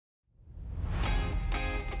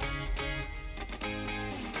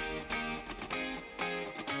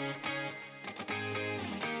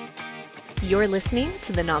You're listening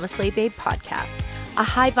to the Namaste Babe podcast, a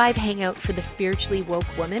high vibe hangout for the spiritually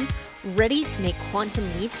woke woman ready to make quantum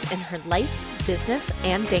leaps in her life, business,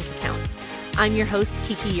 and bank account. I'm your host,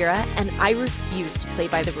 Kiki Yura, and I refuse to play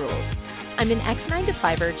by the rules. I'm an ex-9 to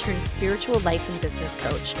 5er turned spiritual life and business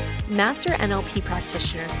coach, master NLP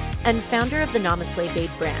practitioner, and founder of the Namaste Babe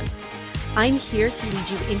brand. I'm here to lead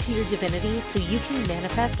you into your divinity so you can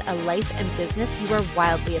manifest a life and business you are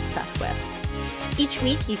wildly obsessed with. Each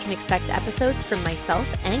week, you can expect episodes from myself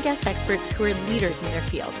and guest experts who are leaders in their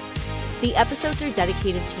field. The episodes are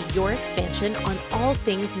dedicated to your expansion on all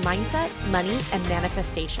things mindset, money, and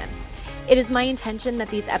manifestation. It is my intention that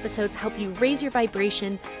these episodes help you raise your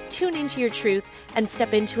vibration, tune into your truth, and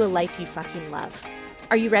step into a life you fucking love.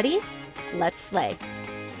 Are you ready? Let's slay.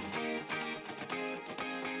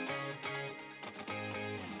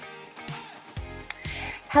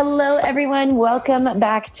 Hello, everyone. Welcome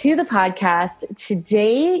back to the podcast.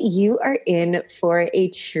 Today, you are in for a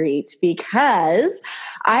treat because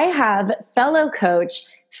I have fellow coach,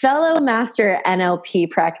 fellow master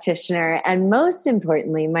NLP practitioner, and most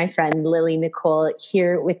importantly, my friend Lily Nicole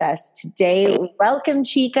here with us today. Welcome,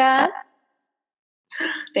 Chica.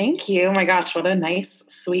 Thank you. Oh my gosh, what a nice,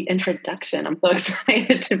 sweet introduction. I'm so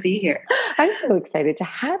excited to be here. I'm so excited to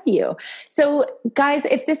have you. So guys,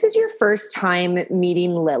 if this is your first time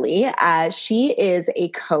meeting Lily, she is a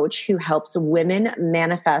coach who helps women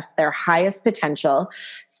manifest their highest potential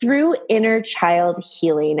through inner child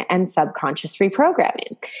healing and subconscious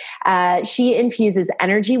reprogramming. She infuses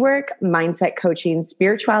energy work, mindset coaching,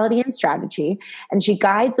 spirituality, and strategy, and she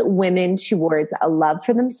guides women towards a love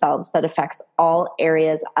for themselves that affects all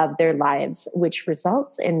areas of their lives, which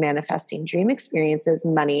results in manifesting dream experiences,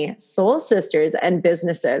 money, soul sisters, and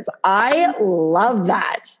businesses. I love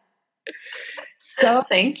that. So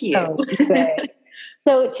thank you.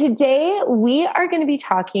 So today we are going to be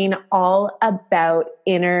talking all about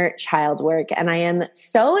inner child work. And I am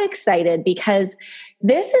so excited because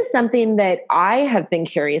this is something that I have been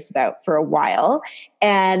curious about for a while.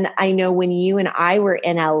 And I know when you and I were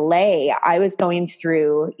in LA, I was going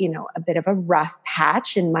through, a bit of a rough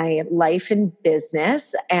patch in my life and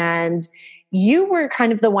business. And you were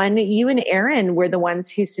kind of you and Aaron were the ones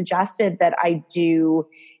who suggested that I do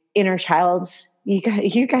inner child.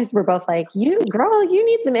 You guys were both like, you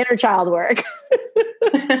need some inner child work.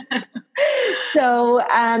 So,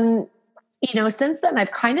 since then I've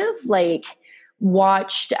kind of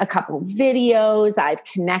watched a couple videos. I've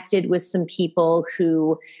connected with some people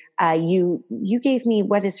who, you gave me,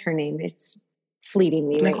 what is her name? It's fleeting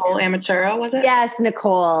me right now. Nicole Amaturo, was it? Yes,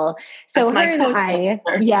 Nicole. So her and I,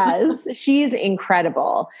 yes, she's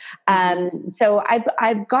incredible. So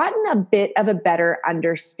I've gotten a bit of a better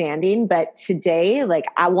understanding, but today,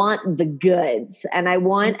 I want the goods and I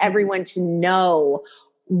want everyone to know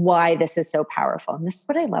why this is so powerful. And this is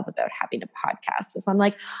what I love about having a podcast is I'm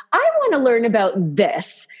like, I want to learn about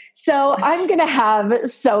this. So I'm going to have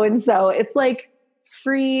so-and-so. It's like,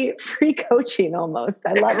 free coaching almost.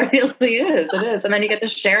 I love it. It really is. It is. And then you get to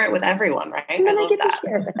share it with everyone, right? And then I get to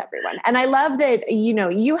share it with everyone. And I love that,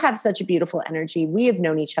 you have such a beautiful energy. We have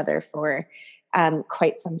known each other for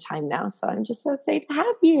quite some time now. So I'm just so excited to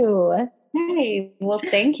have you. Hey, well,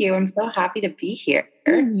 thank you. I'm so happy to be here.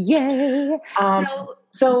 Yay.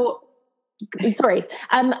 Sorry.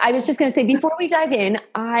 I was just going to say, before we dive in,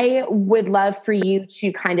 I would love for you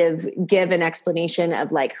to kind of give an explanation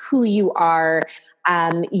of who you are.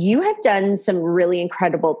 You have done some really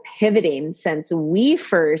incredible pivoting since we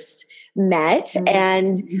first met.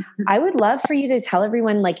 And I would love for you to tell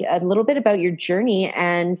everyone a little bit about your journey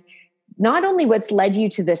and not only what's led you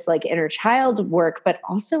to this inner child work, but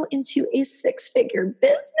also into a 6-figure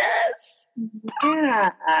business.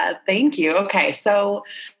 Yeah. Thank you. Okay. So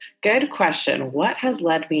good question. What has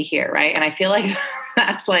led me here? Right. And I feel like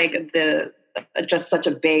that's just such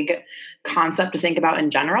a big concept to think about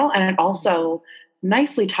in general. And it also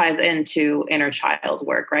nicely ties into inner child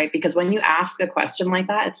work, right? Because when you ask a question like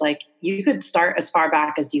that, it's you could start as far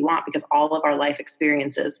back as you want because all of our life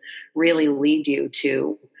experiences really lead you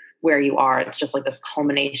to where you are. It's just this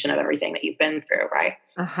culmination of everything that you've been through, right?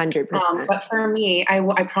 100%. But for me,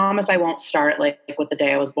 I promise I won't start with the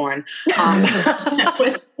day I was born.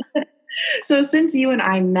 So since you and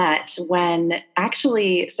I met when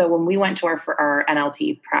we went to our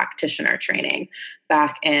NLP practitioner training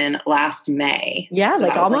back in last May. Yeah,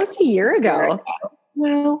 so almost a year ago.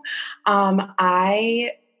 Well,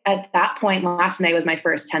 at that point, last May was my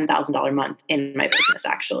first $10,000 month in my business,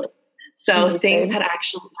 actually. So things had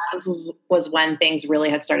actually, was when things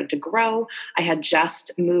really had started to grow. I had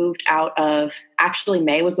just moved out of, actually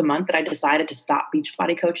May was the month that I decided to stop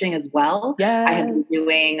Beachbody coaching as well. Yes. I had been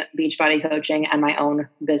doing Beachbody coaching and my own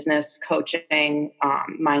business coaching,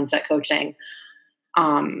 mindset coaching,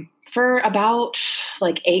 for about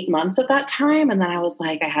like 8 months at that time. And then I was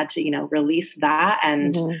like, I had to, release that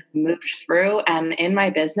and move through. And in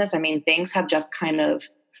my business, I mean, things have just kind of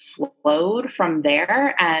flowed from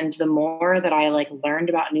there. And the more that I like learned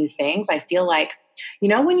about new things, I feel like,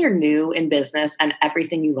 when you're new in business and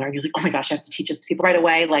everything you learn, you're like, oh my gosh, I have to teach this to people right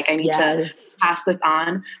away. Like I need to pass this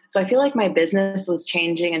on. So I feel like my business was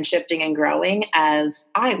changing and shifting and growing as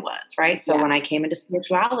I was, right? So when I came into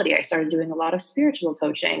spirituality, I started doing a lot of spiritual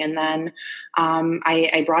coaching. And then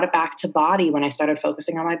I brought it back to body when I started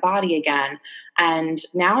focusing on my body again. And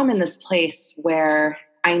now I'm in this place where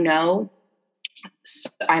I know,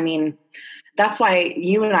 that's why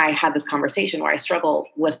you and I had this conversation where I struggle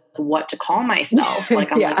with what to call myself.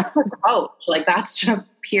 Like, I'm like, I'm a coach. Like, that's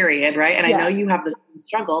just period, right? And I know you have this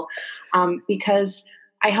struggle because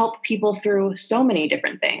I help people through so many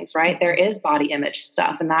different things, right? There is body image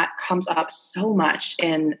stuff, and that comes up so much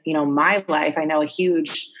in, my life. I know a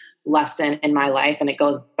huge lesson in my life, and it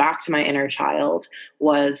goes back to my inner child,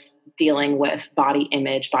 was dealing with body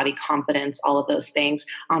image, body confidence, all of those things,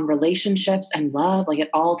 relationships and love. Like it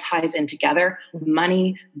all ties in together.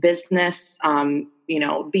 Money, business,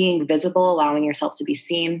 being visible, allowing yourself to be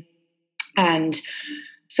seen. And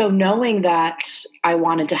so knowing that I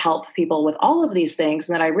wanted to help people with all of these things,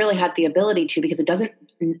 and that I really had the ability to, because it doesn't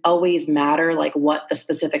always matter like what the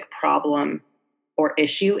specific problem or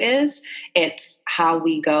issue is, it's how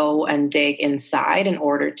we go and dig inside in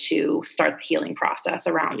order to start the healing process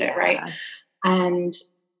around it, right? And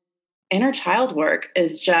inner child work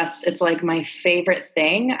is just, it's like my favorite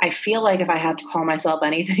thing. I feel like if I had to call myself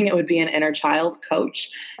anything, it would be an inner child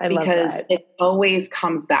coach, because it always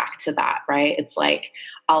comes back to that, right? It's like,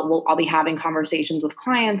 I'll be having conversations with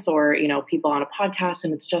clients or, people on a podcast,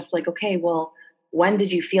 and it's just like, okay, well, when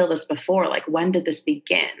did you feel this before? Like, when did this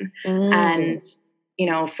begin? And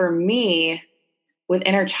for me, with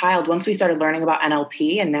inner child, once we started learning about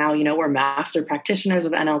NLP, and now, we're master practitioners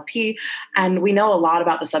of NLP, and we know a lot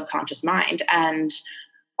about the subconscious mind. And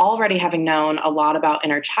already having known a lot about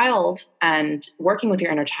inner child and working with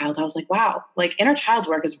your inner child, I was like, wow, like inner child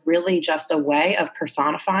work is really just a way of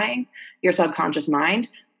personifying your subconscious mind,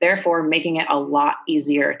 therefore making it a lot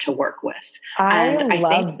easier to work with. I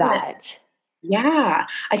love that. Yeah.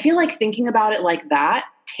 I feel like thinking about it like that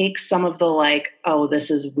takes some of the like, oh, this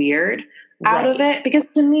is weird out of it. Because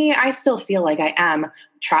to me, I still feel like I am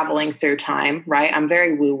traveling through time, right? I'm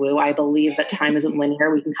very woo-woo. I believe that time isn't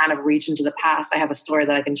linear. We can kind of reach into the past. I have a story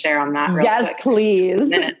that I can share on that real quick.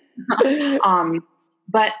 Please.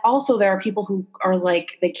 But also there are people who are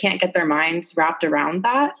like, they can't get their minds wrapped around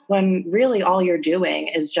that, when really all you're doing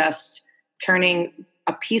is just turning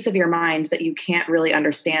a piece of your mind that you can't really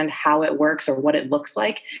understand how it works or what it looks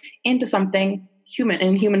like into something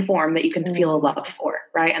human form that you can feel a love for,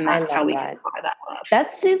 right? And that's how we can apply that love.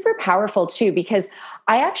 That's super powerful too, because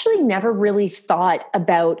I actually never really thought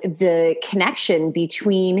about the connection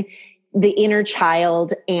between the inner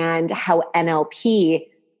child and how NLP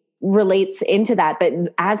relates into that. But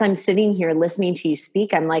as I'm sitting here listening to you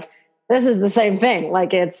speak, I'm like, this is the same thing.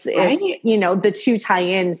 Like it's the two tie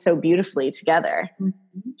in so beautifully together.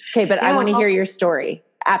 Okay, but I want to hear your story.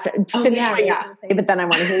 After finish what you're going to say, but then I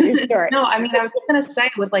want to hear your story. No, I was just going to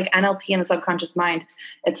say with like NLP and the subconscious mind,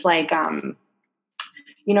 it's like,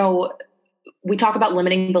 we talk about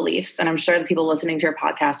limiting beliefs, and I'm sure the people listening to your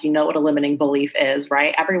podcast, what a limiting belief is,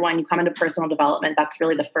 right? Everyone, you come into personal development, that's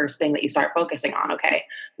really the first thing that you start focusing on. Okay,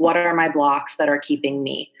 what are my blocks that are keeping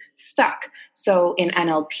me stuck? So in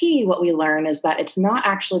NLP, what we learn is that it's not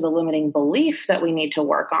actually the limiting belief that we need to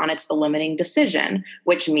work on, it's the limiting decision,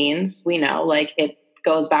 which means we know like it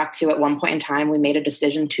goes back to at one point in time, we made a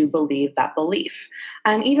decision to believe that belief.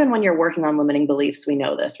 And even when you're working on limiting beliefs, we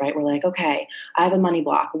know this, right? We're like, okay, I have a money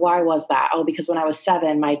block. Why was that? Oh, because when I was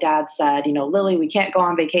 7, my dad said, Lily, we can't go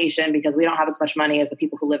on vacation because we don't have as much money as the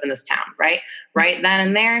people who live in this town, right? Right then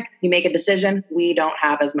and there, you make a decision. We don't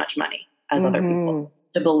have as much money as other people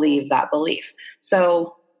to believe that belief.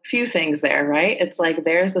 So few things there, right? It's like,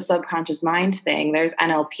 there's the subconscious mind thing. There's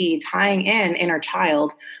NLP tying in inner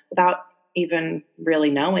child without even really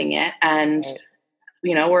knowing it. And,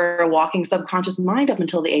 we're a walking subconscious mind up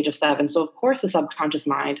until the age of 7. So of course the subconscious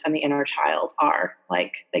mind and the inner child are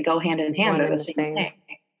like, they go hand in hand. They're the same thing.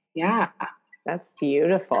 Yeah. That's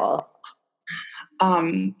beautiful.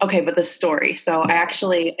 Okay. But the story. So I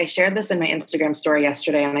shared this in my Instagram story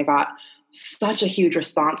yesterday, and I got such a huge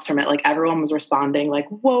response from it. Like everyone was responding like,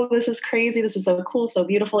 whoa, this is crazy. This is so cool. So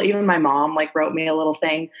beautiful. Even my mom like wrote me a little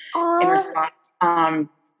thing in response. Oh,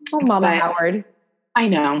 Mama Howard. I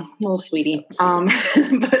know, little sweetie. So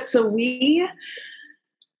but so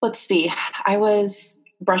let's see, I was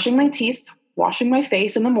brushing my teeth, washing my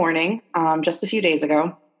face in the morning, just a few days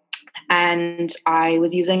ago. And I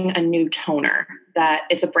was using a new toner that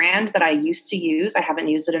it's a brand that I used to use. I haven't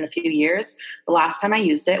used it in a few years. The last time I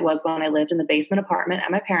used it was when I lived in the basement apartment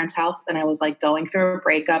at my parents' house. And I was like going through a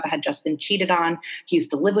breakup. I had just been cheated on. He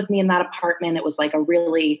used to live with me in that apartment. It was like a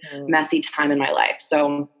really messy time in my life.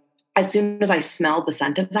 So as soon as I smelled the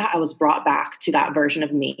scent of that, I was brought back to that version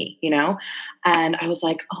of me, you know? And I was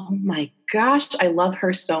like, oh my gosh, I love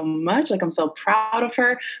her so much. Like, I'm so proud of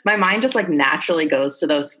her. My mind just like naturally goes to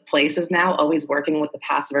those places now, always working with the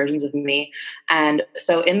past versions of me. And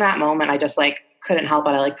so in that moment, I just like couldn't help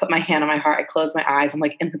it. I like put my hand on my heart. I closed my eyes. I'm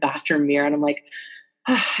like in the bathroom mirror and I'm like,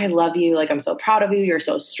 I love you. Like, I'm so proud of you. You're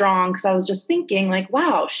so strong. Cause I was just thinking like,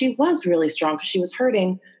 wow, she was really strong because she was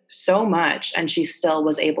hurting so much and she still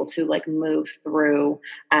was able to like move through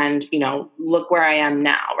and, you know, look where I am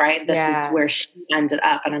now, right? This is where she ended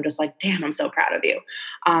up. And I'm just like, damn, I'm so proud of you.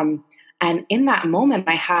 And in that moment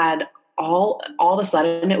I had all of a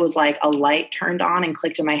sudden it was like a light turned on and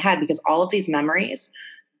clicked in my head because all of these memories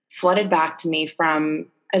flooded back to me from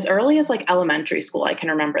as early as like elementary school. I can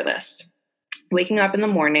remember this. Waking up in the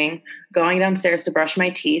morning, going downstairs to brush my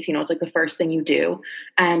teeth, you know, it's like the first thing you do.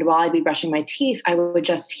 And while I'd be brushing my teeth, I would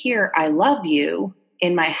just hear, I love you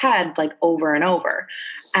in my head, like over and over.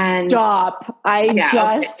 And stop.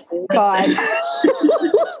 God.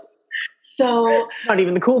 So not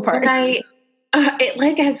even the cool part. It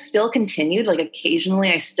like has still continued. Like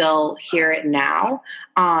occasionally I still hear it now.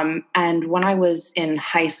 And when I was in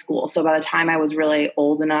high school, so by the time I was really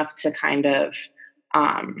old enough to kind of,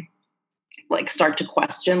 like start to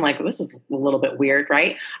question, like, this is a little bit weird,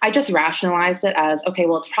 right? I just rationalized it as, okay,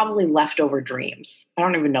 well, it's probably leftover dreams. I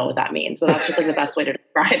don't even know what that means, but that's just like the best way to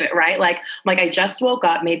describe it, right? Like I just woke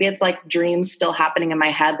up. Maybe it's like dreams still happening in my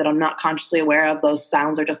head that I'm not consciously aware of. Those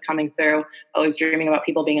sounds are just coming through. Always dreaming about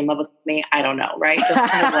people being in love with me. I don't know, right?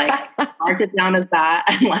 Just kind of like marked it down as that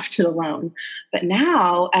and left it alone. But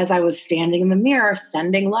now, as I was standing in the mirror,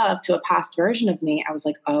 sending love to a past version of me, I was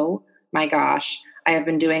like, oh my gosh, I have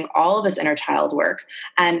been doing all of this inner child work.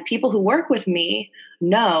 And people who work with me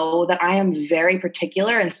know that I am very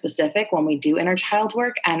particular and specific when we do inner child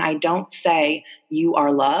work. And I don't say you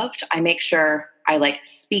are loved. I make sure I like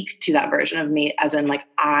speak to that version of me as in like,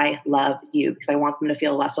 I love you, because I want them to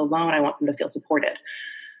feel less alone. I want them to feel supported.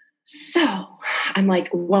 So I'm like,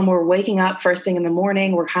 when we're waking up first thing in the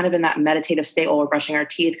morning, we're kind of in that meditative state while we're brushing our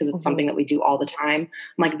teeth because it's something that we do all the time.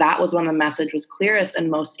 I'm like, that was when the message was clearest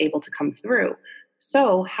and most able to come through.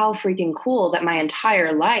 So how freaking cool that my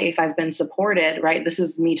entire life I've been supported, right? This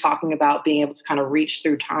is me talking about being able to kind of reach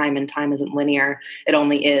through time, and time isn't linear. It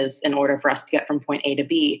only is in order for us to get from point A to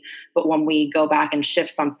B. But when we go back and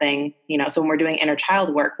shift something, you know, so when we're doing inner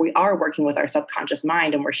child work, we are working with our subconscious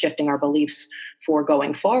mind and we're shifting our beliefs for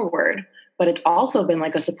going forward. But it's also been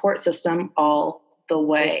like a support system all the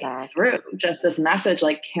way through, just this message,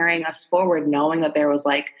 like carrying us forward, knowing that there was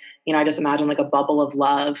like, you know, I just imagine like a bubble of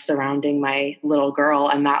love surrounding my little girl,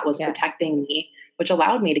 and that was protecting me, which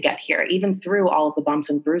allowed me to get here, even through all of the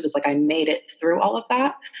bumps and bruises. Like I made it through all of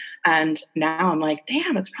that. And now I'm like,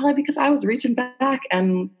 damn, it's probably because I was reaching back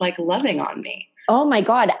and like loving on me. Oh my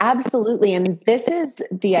God, absolutely. And this is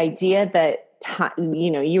the idea that time,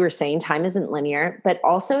 you know, you were saying time isn't linear, but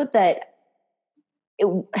also that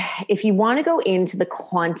if you want to go into the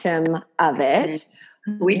quantum of it,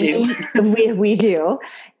 we do. we do.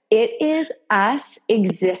 It is us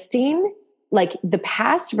existing, like the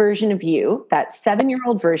past version of you, that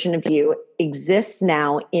 7-year-old version of you exists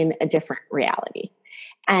now in a different reality.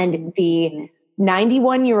 And the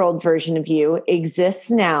 91-year-old version of you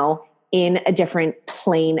exists now in a different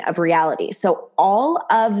plane of reality. So all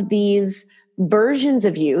of these versions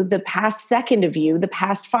of you, the past second of you, the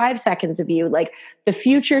past 5 seconds of you, like the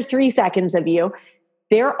future 3 seconds of you,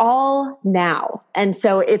 they're all now. And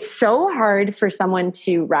so it's so hard for someone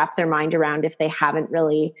to wrap their mind around if they haven't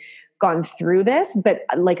really gone through this. But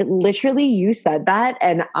like literally you said that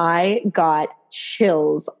and I got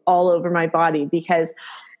chills all over my body because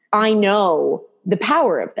I know the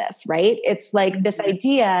power of this, right? It's like this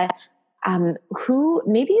idea,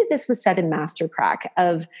 maybe this was said in Master Prac,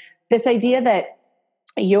 of this idea that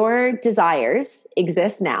your desires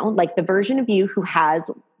exist now, like the version of you who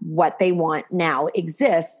has what they want now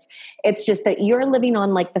exists. It's just that you're living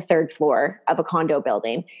on like the third floor of a condo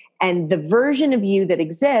building, and the version of you that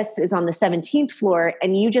exists is on the 17th floor,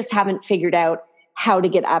 and you just haven't figured out how to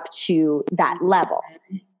get up to that level.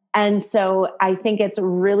 And so I think it's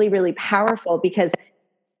really, really powerful because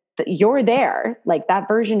you're there, like that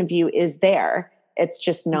version of you is there. It's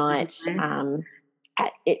just not,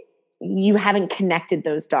 you haven't connected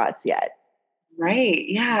those dots yet. Right.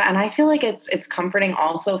 Yeah. And I feel like it's comforting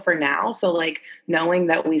also for now. So like knowing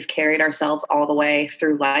that we've carried ourselves all the way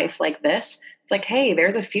through life like this, it's like, hey,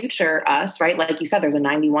 there's a future us, right? Like you said, there's a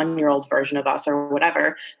 91-year-old version of us or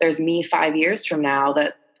whatever. There's me 5 years from now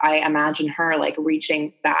that I imagine her like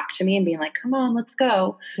reaching back to me and being like, come on, let's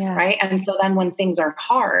go. Yeah. Right. And so then when things are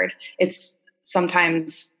hard, it's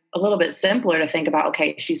sometimes a little bit simpler to think about,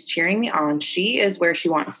 okay, she's cheering me on. She is where she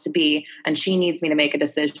wants to be. And she needs me to make a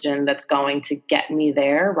decision that's going to get me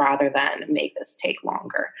there rather than make this take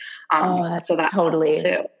longer. That's totally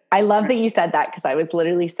too. I love that you said that, because I was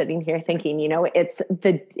literally sitting here thinking, it's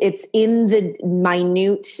in the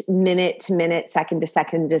minute, minute to minute, second to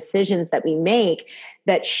second decisions that we make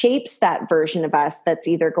that shapes that version of us that's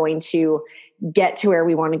either going to get to where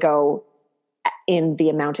we want to go in the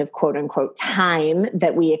amount of quote unquote time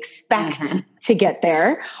that we expect to get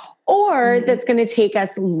there, or that's going to take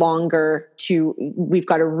us longer we've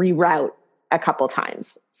got to reroute a couple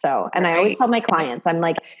times. So, and I always tell my clients, I'm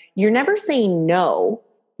like, you're never saying no.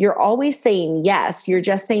 You're always saying yes. You're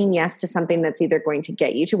just saying yes to something that's either going to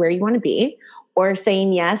get you to where you want to be, or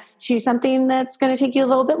saying yes to something that's going to take you a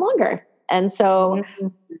little bit longer. And so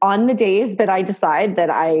on the days that I decide that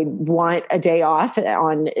I want a day off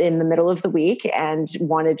in the middle of the week and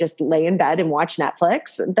want to just lay in bed and watch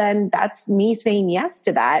Netflix, then that's me saying yes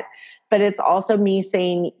to that. But it's also me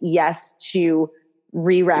saying yes to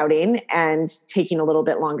rerouting and taking a little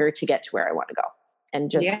bit longer to get to where I want to go. And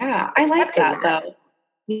just I like that though.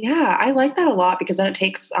 Yeah, I like that a lot, because then it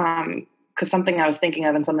takes, because something I was thinking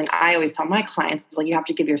of and something I always tell my clients is like, you have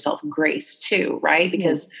to give yourself grace too, right?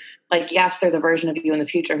 Because like, yes, there's a version of you in the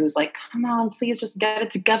future who's like, come on, please just get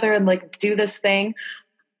it together and like do this thing.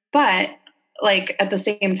 But like at the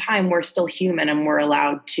same time, we're still human and we're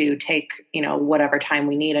allowed to take, whatever time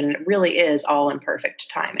we need. And it really is all in perfect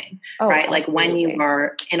timing, right? Absolutely. Like when you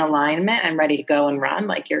are in alignment and ready to go and run,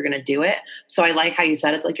 like you're going to do it. So I like how you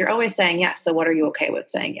said, it's like, you're always saying yes. So what are you okay with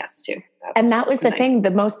saying yes to? And that was the thing.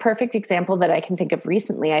 The most perfect example that I can think of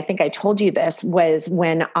recently, I think I told you this, was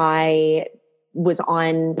when I was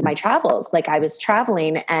on my travels. Like I was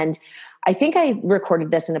traveling, and I think I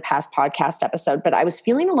recorded this in a past podcast episode, but I was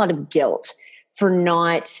feeling a lot of guilt for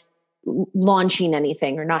not launching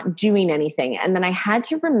anything or not doing anything. And then I had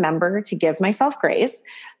to remember to give myself grace,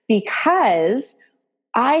 because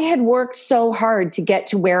I had worked so hard to get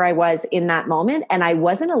to where I was in that moment, and I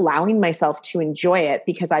wasn't allowing myself to enjoy it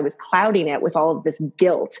because I was clouding it with all of this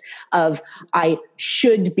guilt of I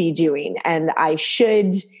should be doing and I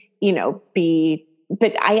should, be,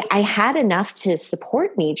 but I had enough to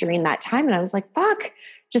support me during that time. And I was like, fuck,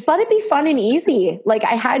 just let it be fun and easy. Like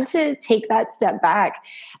I had to take that step back.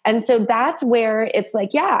 And so that's where it's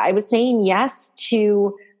like, yeah, I was saying yes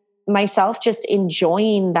to myself, just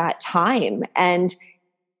enjoying that time. And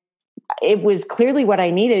it was clearly what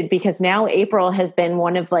I needed, because now April has been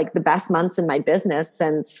one of like the best months in my business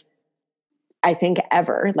since I think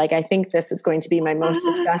ever. Like I think this is going to be my most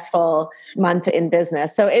successful month in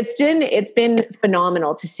business. So it's been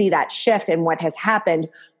phenomenal to see that shift and what has happened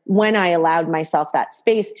when I allowed myself that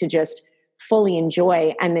space to just fully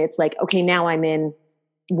enjoy. And it's like, okay, now I'm in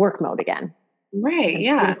work mode again. Right.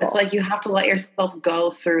 That's beautiful. It's like you have to let yourself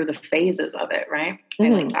go through the phases of it, right? I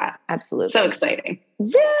like that. Absolutely. So exciting.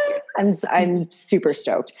 Yeah. I'm super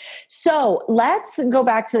stoked. So let's go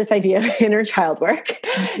back to this idea of inner child work.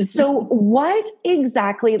 So what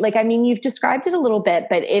exactly, you've described it a little bit,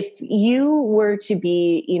 but if you were to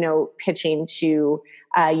be, pitching to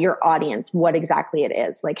your audience, what exactly it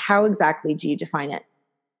is, like how exactly do you define it?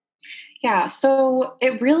 Yeah. So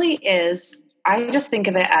it really is, I just think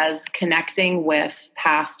of it as connecting with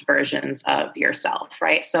past versions of yourself,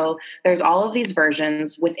 right? So there's all of these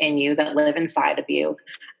versions within you that live inside of you,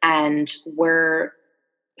 and we're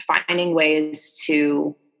finding ways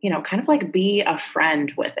to, kind of like be a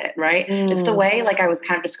friend with it, right? It's the way, like I was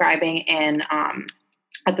kind of describing in,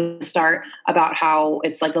 at the start about how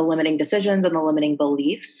it's like the limiting decisions and the limiting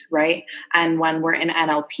beliefs, right? And when we're in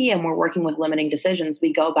NLP and we're working with limiting decisions,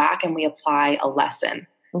 we go back and we apply a lesson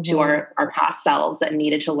to our past selves that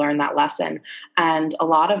needed to learn that lesson. And a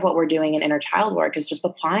lot of what we're doing in inner child work is just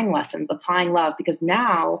applying lessons, applying love, because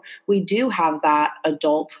now we do have that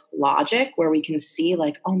adult logic where we can see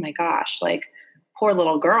like, oh my gosh, like, poor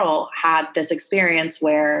little girl had this experience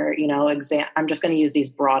where, I'm just going to use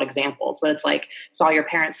these broad examples, but it's like, saw your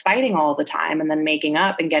parents fighting all the time and then making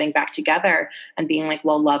up and getting back together and being like,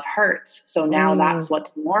 well, love hurts. So now that's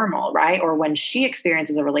what's normal, right? Or when she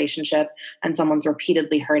experiences a relationship and someone's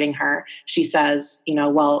repeatedly hurting her, she says,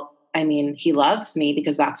 well, I mean, he loves me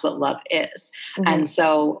because that's what love is. And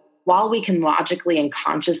so while we can logically and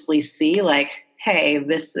consciously see like, hey,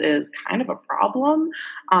 this is kind of a problem,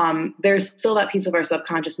 there's still that piece of our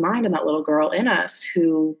subconscious mind and that little girl in us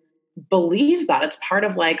who believes that it's part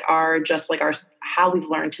of like our how we've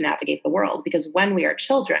learned to navigate the world. Because when we are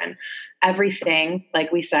children, everything,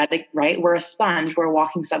 like we said, right, we're a sponge, we're a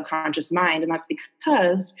walking subconscious mind. And that's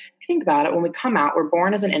because if you think about it, when we come out, we're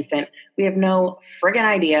born as an infant, we have no friggin'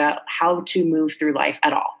 idea how to move through life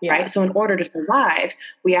at all, right? So in order to survive,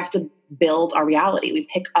 we have to build our reality. We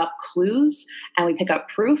pick up clues and we pick up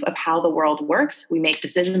proof of how the world works. We make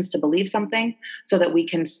decisions to believe something so that we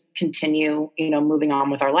can continue, moving on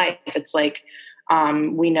with our life. It's like,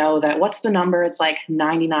 we know that what's the number? It's like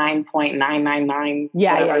 99.999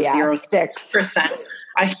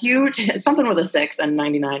 a huge, something with a 6 and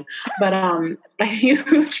 99, but a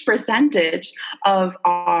huge percentage of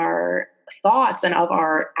our thoughts and of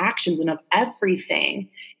our actions and of everything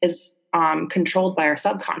is controlled by our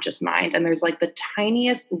subconscious mind. And there's like the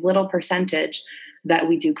tiniest little percentage that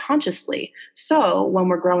we do consciously. So when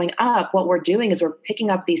we're growing up, what we're doing is we're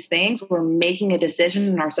picking up these things, we're making a decision,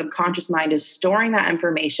 and our subconscious mind is storing that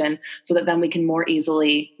information so that then we can more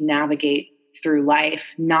easily navigate through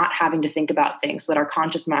life, not having to think about things, so that our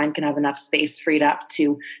conscious mind can have enough space freed up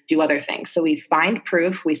to do other things. So we find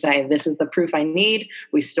proof, we say, this is the proof I need,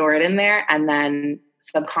 we store it in there, and then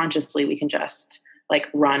subconsciously we can just like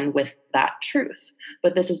run with that truth.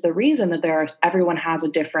 But this is the reason that everyone has a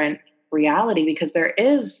different reality, because there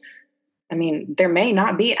may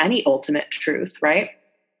not be any ultimate truth, right?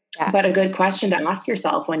 Yeah. But a good question to ask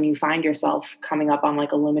yourself when you find yourself coming up on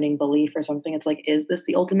like a limiting belief or something, it's like, is this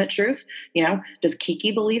the ultimate truth? Does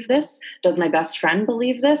Kiki believe this? Does my best friend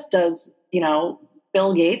believe this? Does,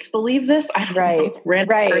 Bill Gates believe this? I don't know,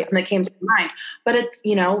 random person that came to mind. But it's,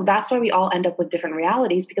 that's why we all end up with different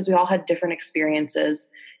realities, because we all had different experiences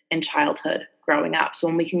in childhood growing up. So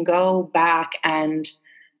when we can go back and,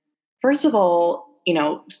 first of all,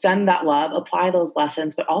 send that love, apply those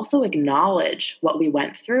lessons, but also acknowledge what we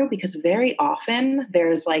went through, because very often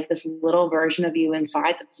there's like this little version of you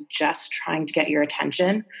inside that's just trying to get your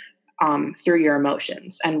attention through your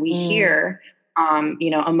emotions. And we hear,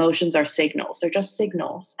 emotions are signals. They're just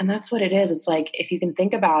signals. And that's what it is. It's like, if you can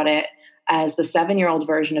think about it as the 7-year-old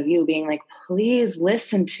version of you being like, please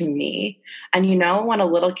listen to me. And when a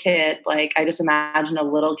little kid, like I just imagine a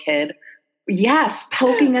little kid, yes,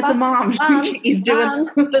 poking at the mom. He's doing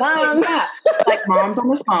mom. Yeah. Like mom's on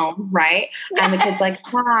the phone, right? And the kid's like,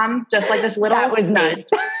 Mom, just like this little. That was me.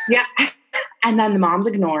 Yeah. And then the mom's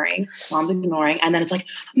ignoring. And then it's like,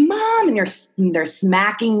 Mom, and they're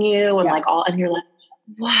smacking you and like all, and you're like,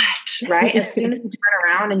 what? Right? As soon as you turn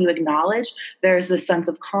around and you acknowledge, there's this sense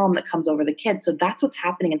of calm that comes over the kid. So that's what's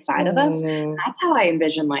happening inside of us. That's how I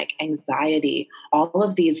envision like anxiety, all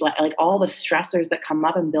of these, like all the stressors that come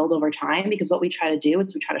up and build over time, because what we try to do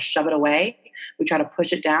is we try to shove it away. We try to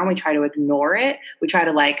push it down. We try to ignore it. We try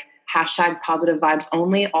to like #positive vibes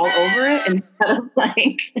only all over it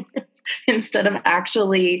instead of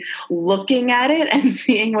actually looking at it and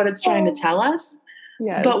seeing what it's trying to tell us.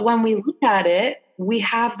 Yes. But when we look at it, we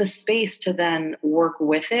have the space to then work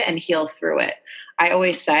with it and heal through it. I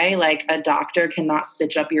always say, like, a doctor cannot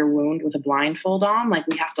stitch up your wound with a blindfold on. Like,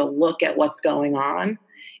 we have to look at what's going on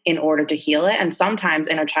in order to heal it. And sometimes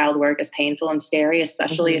inner child work is painful and scary,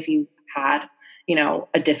 especially if you had,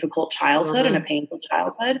 a difficult childhood and a painful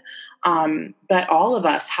childhood. But all of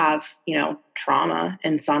us have, trauma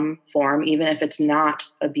in some form, even if it's not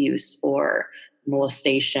abuse or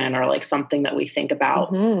molestation or like something that we think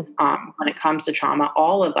about when it comes to trauma.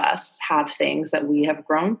 All of us have things that we have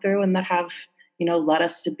grown through and that have, led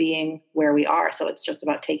us to being where we are. So it's just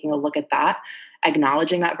about taking a look at that,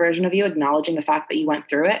 acknowledging that version of you, acknowledging the fact that you went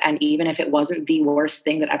through it. And even if it wasn't the worst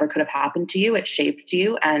thing that ever could have happened to you, it shaped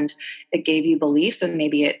you and it gave you beliefs, and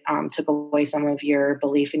maybe it took away some of your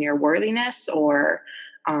belief in your worthiness or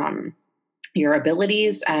your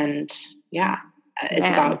abilities. And it's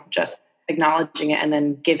about just acknowledging it and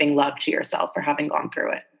then giving love to yourself for having gone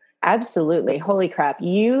through it. Absolutely. Holy crap.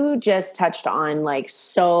 You just touched on like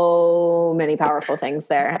so many powerful things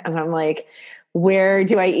there. And I'm like, where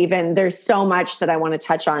do I even, there's so much that I want to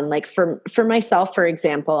touch on. Like for myself, for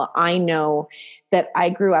example, I know that I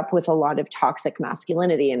grew up with a lot of toxic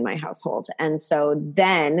masculinity in my household. And so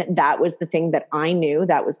then that was the thing that I knew.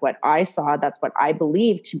 That was what I saw. That's what I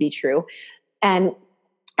believed to be true. And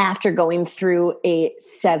after going through a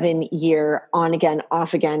 7-year on again,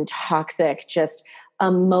 off again, toxic, just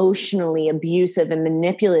emotionally abusive and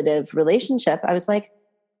manipulative relationship, I was like,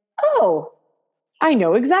 oh, I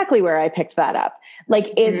know exactly where I picked that up.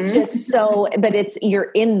 Like it's just so, but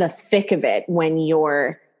you're in the thick of it when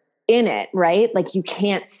you're in it, right? Like you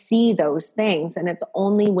can't see those things. And it's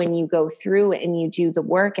only when you go through and you do the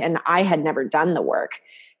work. And I had never done the work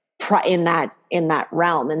in that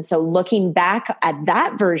realm. And so looking back at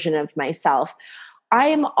that version of myself, I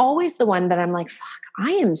am always the one that I'm like, fuck,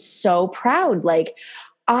 I am so proud. Like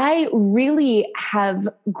I really have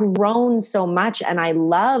grown so much, and I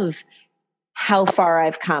love how far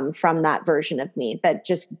I've come from that version of me that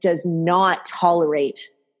just does not tolerate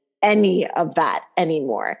any of that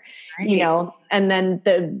anymore. Right. You know, and then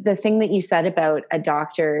the thing that you said about a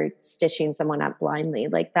doctor stitching someone up blindly,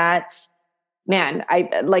 like that's, man,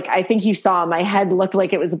 I think you saw my head looked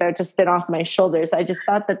like it was about to spin off my shoulders. I just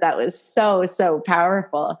thought that was so, so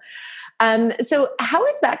powerful. So how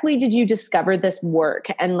exactly did you discover this work,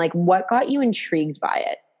 and like what got you intrigued by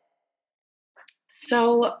it?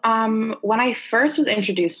 So when I first was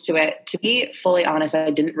introduced to it, to be fully honest,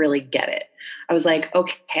 I didn't really get it. I was like,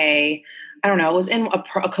 okay, I don't know. It was in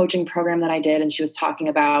a coaching program that I did, and she was talking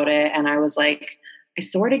about it. And I was like, I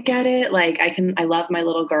sort of get it. Like I love my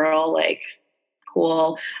little girl, like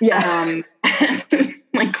cool. Yeah.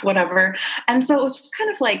 Like whatever. And so it was just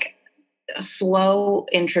kind of like a slow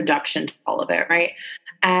introduction to all of it. Right.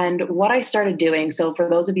 And what I started doing, so for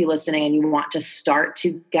those of you listening and you want to start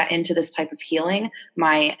to get into this type of healing,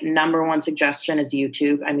 my number one suggestion is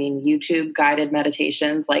YouTube. I mean, YouTube guided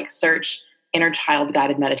meditations, like search inner child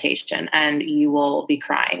guided meditation, and you will be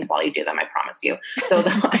crying while you do them. I promise you. So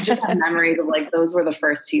I just have memories of like, those were the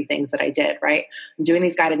first few things that I did, right? Doing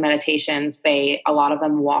these guided meditations, a lot of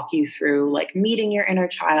them walk you through like meeting your inner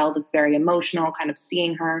child. It's very emotional, kind of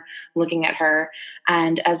seeing her, looking at her.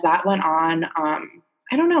 And as that went on,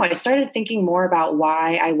 I don't know, I started thinking more about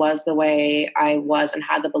why I was the way I was and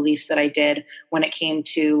had the beliefs that I did when it came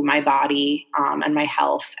to my body and my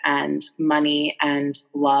health and money and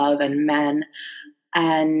love and men.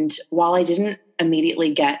 And while I didn't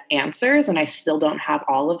immediately get answers, and I still don't have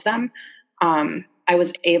all of them, I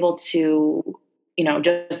was able to,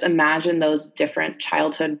 just imagine those different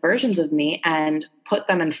childhood versions of me and put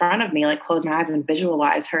them in front of me, like close my eyes and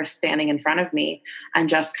visualize her standing in front of me and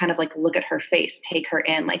just kind of like look at her face, take her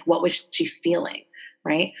in, like what was she feeling,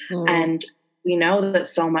 right? And we know that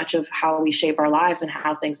so much of how we shape our lives and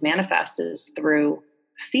how things manifest is through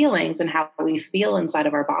feelings and how we feel inside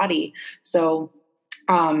of our body. So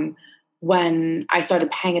when I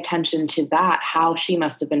started paying attention to that, how she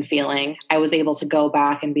must have been feeling, I was able to go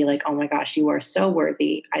back and be like, oh my gosh, you are so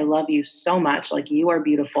worthy. I love you so much. Like you are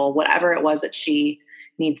beautiful, whatever it was that she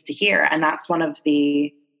needs to hear. And that's one of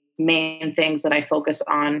the main things that I focus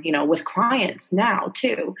on, with clients now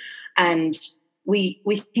too. And we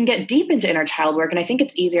can get deep into inner child work. And I think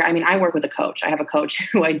it's easier. I mean, I work with a coach. I have a coach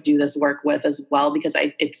who I do this work with as well, because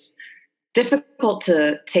it's difficult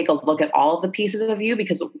to take a look at all of the pieces of you,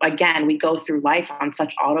 because again, we go through life on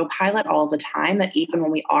such autopilot all the time that even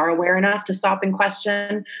when we are aware enough to stop and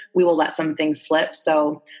question, we will let some things slip.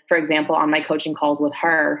 So for example, on my coaching calls with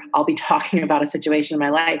her, I'll be talking about a situation in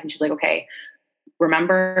my life and she's like, okay,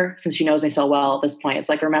 remember, since she knows me so well at this point, it's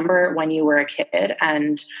like, remember when you were a kid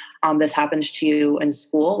and this happened to you in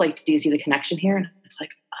school? Like, do you see the connection here? And it's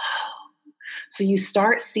like, oh. So you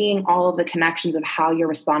start seeing all of the connections of how you're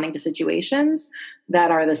responding to situations that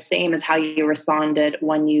are the same as how you responded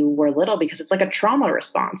when you were little, because it's like a trauma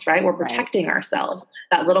response, right? We're protecting ourselves.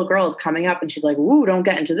 That little girl is coming up and she's like, ooh, don't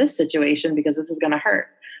get into this situation because this is going to hurt.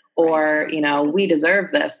 Or, we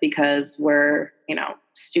deserve this because we're,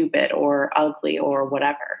 stupid or ugly or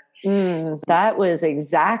whatever. That was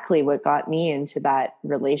exactly what got me into that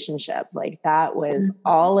relationship. Like that was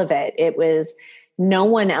all of it. It was, no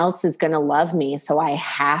one else is going to love me. So I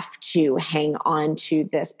have to hang on to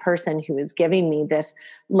this person who is giving me this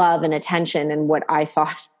love and attention and what I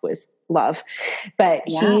thought was love. But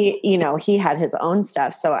he had his own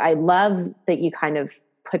stuff. So I love that you kind of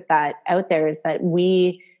put that out there, is that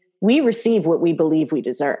we receive what we believe we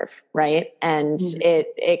deserve. Right. And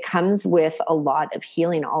it comes with a lot of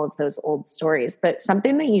healing, all of those old stories. But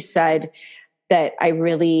something that you said that I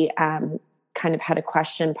really, kind of had a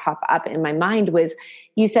question pop up in my mind was,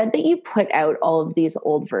 you said that you put out all of these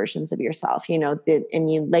old versions of yourself,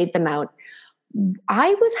 and you laid them out.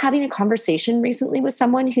 I was having a conversation recently with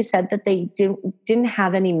someone who said that they didn't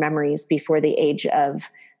have any memories before the age of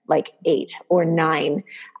like 8 or 9.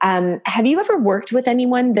 Have you ever worked with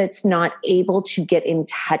anyone that's not able to get in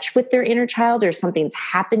touch with their inner child, or something's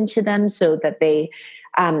happened to them so that they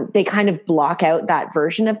kind of block out that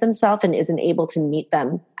version of themselves and isn't able to meet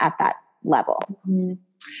them at that level? Mm-hmm.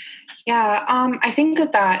 Yeah, I think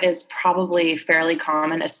that is probably fairly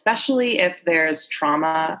common, especially if there's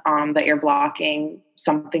trauma that you're blocking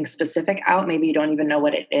something specific out. Maybe you don't even know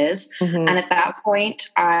what it is. Mm-hmm. And at that point,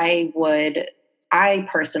 I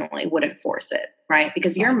personally wouldn't force it, right?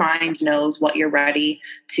 Because your mind knows what you're ready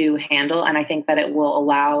to handle. And I think that it will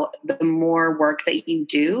allow, the more work that you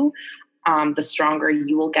do, the stronger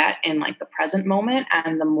you will get in like the present moment,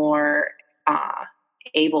 and the more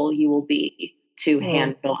able you will be to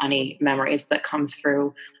handle any memories that come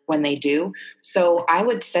through when they do. So I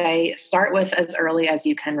would say start with as early as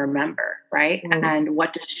you can remember, right? And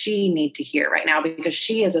what does she need to hear right now? Because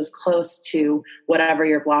she is as close to whatever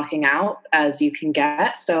you're blocking out as you can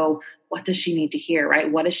get. So what does she need to hear,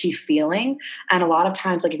 right? What is she feeling? And a lot of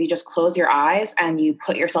times, like if you just close your eyes and you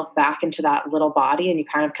put yourself back into that little body, and you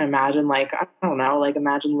kind of can imagine, like, I don't know, like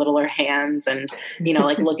imagine littler hands and, you know,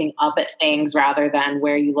 like looking up at things rather than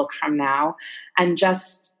where you look from now, and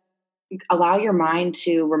just allow your mind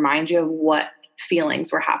to remind you of what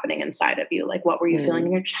feelings were happening inside of you. Like, what were you feeling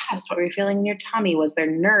in your chest? What were you feeling in your tummy? Was there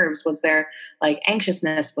nerves? Was there like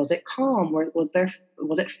anxiousness? Was it calm? Was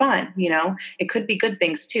it fun? You know, it could be good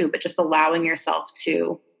things too, but just allowing yourself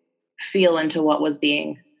to feel into what was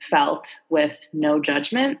being felt with no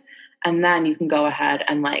judgment. And then you can go ahead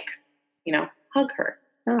and, like, you know, hug her.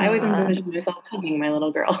 I always envision myself hugging my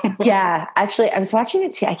little girl. Yeah, actually, I was watching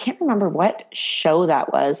it too. I can't remember what show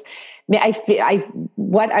that was.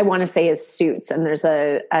 What I want to say is Suits, and there's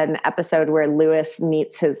an episode where Lewis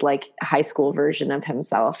meets his like high school version of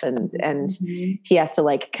himself, and he has to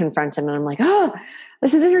like confront him, and I'm like, oh,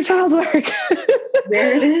 this is inner child work.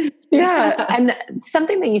 There it is. Yeah. And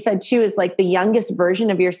something that you said too is like the youngest version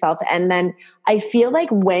of yourself. And then I feel like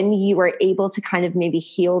when you are able to kind of maybe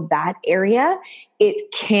heal that area,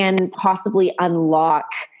 it can possibly unlock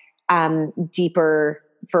deeper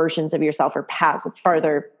versions of yourself, or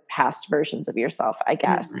farther past versions of yourself, I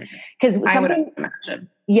guess. Because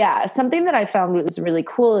something that I found was really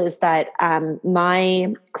cool is that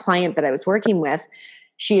my client that I was working with,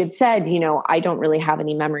 she had said, you know, I don't really have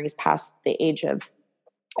any memories past the age of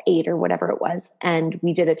 8 or whatever it was. And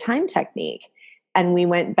we did a time technique, and we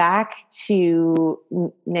went back to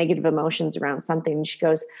negative emotions around something. And she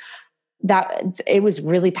goes, that it was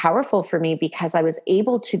really powerful for me because I was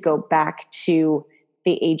able to go back to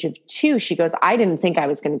the age of 2. She goes, I didn't think I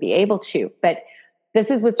was going to be able to, but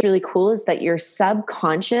this is what's really cool is that your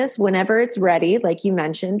subconscious, whenever it's ready, like you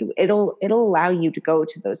mentioned, it'll allow you to go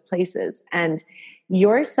to those places. And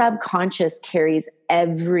your subconscious carries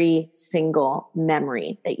every single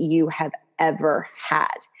memory that you have ever had.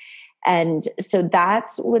 And so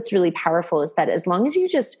that's what's really powerful, is that as long as you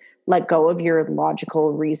just let go of your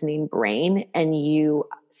logical reasoning brain and you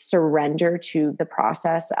surrender to the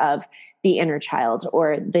process of the inner child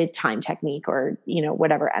or the time technique, or, you know,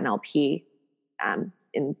 whatever NLP,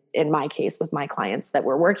 in my case with my clients that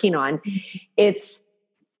we're working on, it's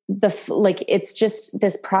just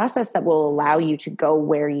this process that will allow you to go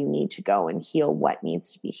where you need to go and heal what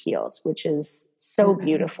needs to be healed, which is so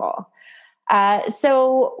beautiful.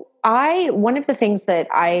 So one of the things that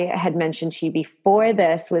I had mentioned to you before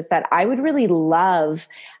this was that I would really love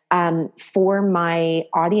for my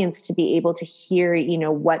audience to be able to hear, you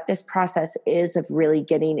know, what this process is of really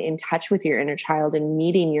getting in touch with your inner child and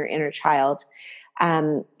meeting your inner child.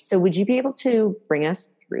 So would you be able to bring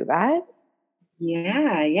us through that?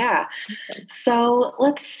 Yeah. So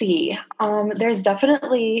let's see. There's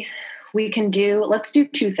definitely, let's do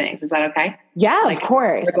 2 things. Is that okay? Yeah, of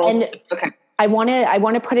course. And okay. I want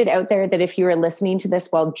to put it out there that if you are listening to this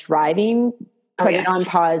while driving, put it on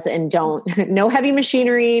pause and no heavy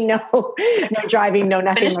machinery, no driving, no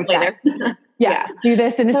nothing like that. Yeah. Do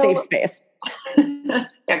this in a safe space. Yeah,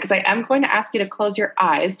 because I am going to ask you to close your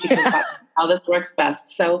eyes, because that's how this works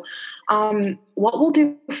best. So what we'll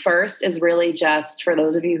do first is really just for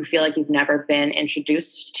those of you who feel like you've never been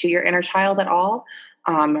introduced to your inner child at all.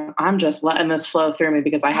 I'm just letting this flow through me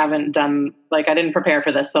because I haven't done, like, I didn't prepare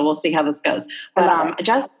for this. So we'll see how this goes. But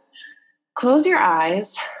just close your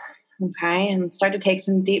eyes. Okay. And start to take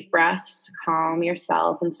some deep breaths to calm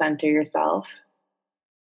yourself and center yourself.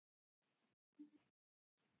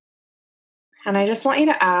 And I just want you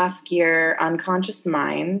to ask your unconscious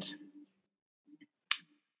mind,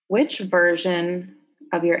 which version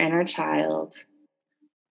of your inner child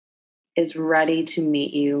is ready to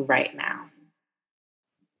meet you right now?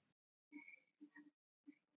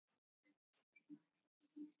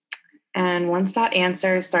 And once that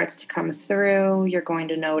answer starts to come through, you're going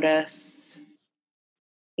to notice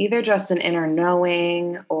either just an inner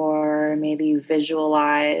knowing, or maybe you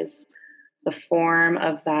visualize the form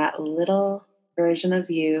of that little version of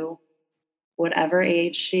you, whatever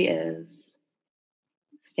age she is,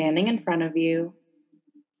 standing in front of you.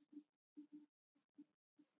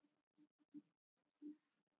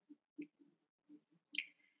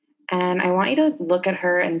 And I want you to look at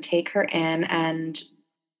her and take her in and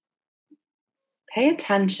pay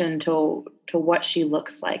attention to what she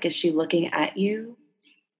looks like. Is she looking at you?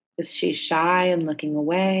 Is she shy and looking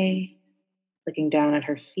away, looking down at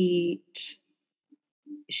her feet?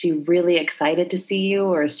 Is she really excited to see you,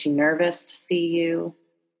 or is she nervous to see you?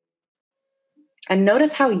 And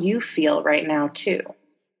notice how you feel right now, too.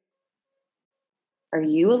 Are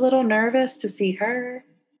you a little nervous to see her?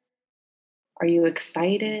 Are you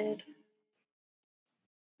excited?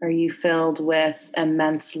 Are you filled with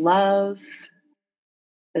immense love?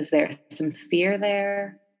 Is there some fear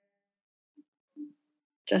there?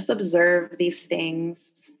 Just observe these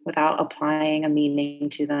things without applying a meaning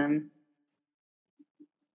to them.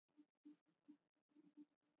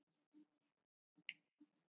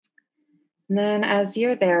 And then as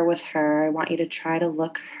you're there with her, I want you to try to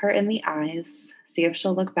look her in the eyes. See if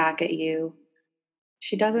she'll look back at you. If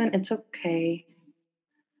she doesn't, it's okay.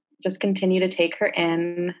 Just continue to take her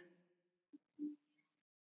in.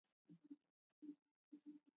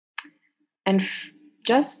 And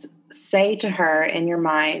just say to her in your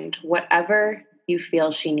mind whatever you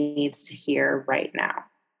feel she needs to hear right now.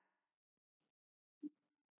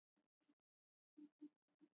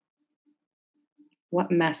 What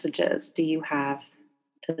messages do you have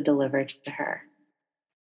to deliver to her?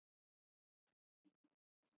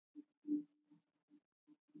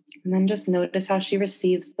 And then just notice how she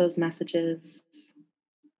receives those messages.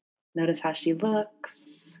 Notice how she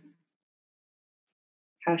looks,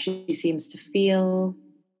 how she seems to feel.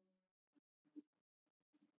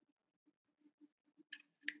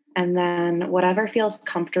 And then whatever feels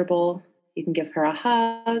comfortable, you can give her a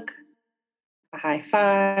hug, a high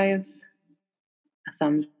five, a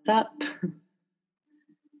thumbs up.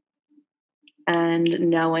 And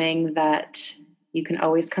knowing that you can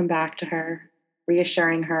always come back to her,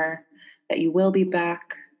 reassuring her that you will be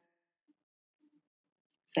back,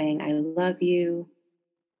 saying, I love you,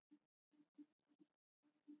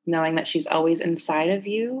 knowing that she's always inside of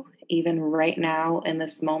you, even right now in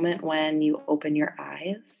this moment when you open your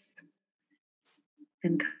eyes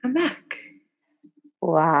and come back.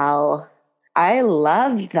 Wow. I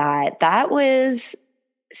love that. That was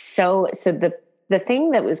so the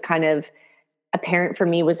thing that was kind of apparent for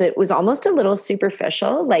me was it was almost a little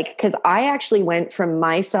superficial, like, because I actually went from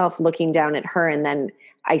myself looking down at her, and then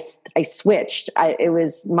I switched. It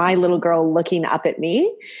was my little girl looking up at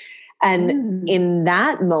me. And in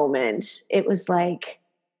that moment, it was like,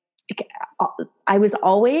 I was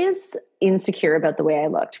always insecure about the way I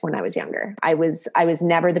looked when I was younger. I was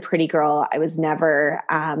never the pretty girl. I was never,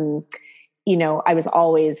 I was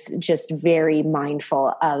always just very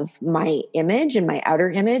mindful of my image and my outer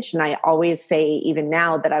image. And I always say, even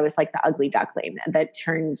now, that I was like the ugly duckling that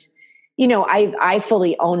turned, I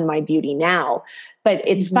fully own my beauty now. But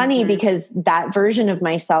it's funny because that version of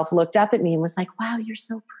myself looked up at me and was like, wow, you're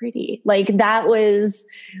so pretty. Like, that was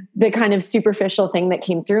the kind of superficial thing that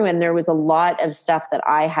came through. And there was a lot of stuff that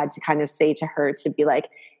I had to kind of say to her to be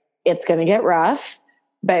like, it's going to get rough,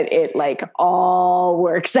 but it like all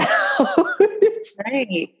works out.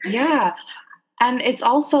 Right. Yeah. And it's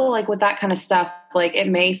also like with that kind of stuff, like it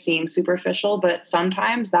may seem superficial, but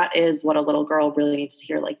sometimes that is what a little girl really needs to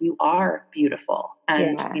hear. Like, you are beautiful,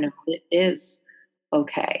 and, it is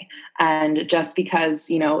okay. And just because,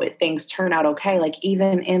 things turn out okay, like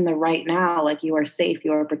even in the right now, like you are safe,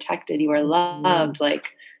 you are protected, you are loved, like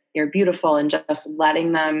you're beautiful, and just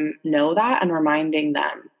letting them know that and reminding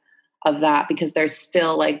them of that, because there's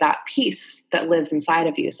still like that peace that lives inside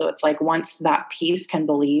of you. So it's like, once that peace can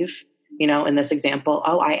believe, in this example,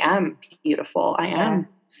 oh, I am beautiful. I am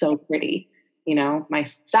so pretty,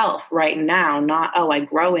 myself right now, not, oh, I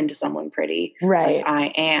grow into someone pretty. Right. Like, I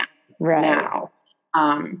am now.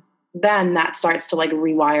 Then that starts to like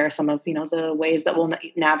rewire some of, the ways that we'll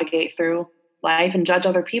navigate through life and judge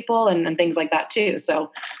other people and things like that too.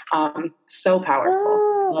 So, so powerful.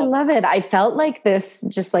 Oh, I love it. I felt like this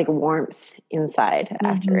just like warmth inside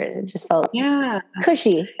after it. It just felt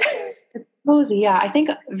cushy. Cozy, yeah. I think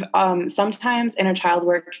sometimes inner child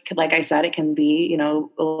work, like I said, it can be, a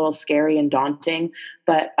little scary and daunting,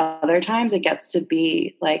 but other times it gets to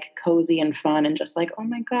be like cozy and fun and just like, oh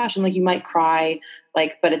my gosh. And like you might cry,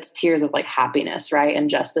 like, but it's tears of like happiness, right? And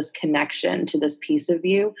just this connection to this piece of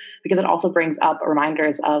you, because it also brings up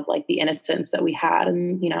reminders of like the innocence that we had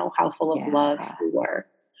and, how full of love Yeah. we were.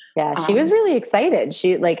 Yeah, she was really excited.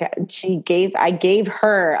 I gave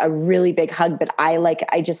her a really big hug, but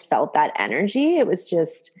I just felt that energy. It was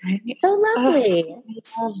just so lovely.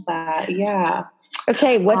 I love that. Yeah.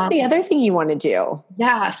 Okay. What's the other thing you want to do?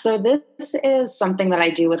 Yeah. So this is something that I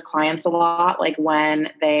do with clients a lot, like when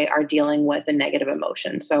they are dealing with a negative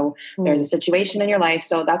emotion. So there's a situation in your life.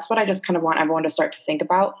 So that's what I just kind of want everyone to start to think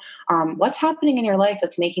about. What's happening in your life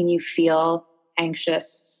that's making you feel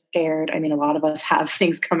anxious, scared? I mean, a lot of us have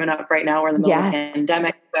things coming up right now. We're in the middle of a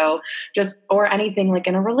pandemic. So or anything like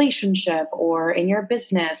in a relationship or in your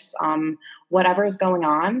business, whatever is going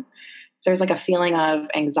on, there's like a feeling of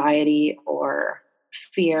anxiety or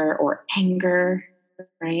fear or anger,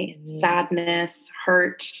 right? Sadness,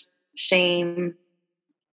 hurt, shame.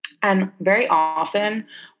 And very often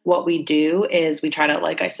what we do is we try to,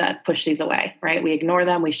 like I said, push these away, right? We ignore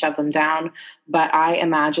them, we shove them down. But I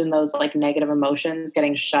imagine those like negative emotions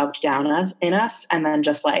getting shoved down in us and then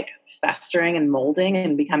just like festering and molding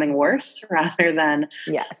and becoming worse rather than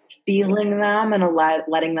feeling them and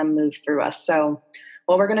letting them move through us. So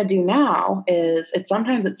what we're going to do now is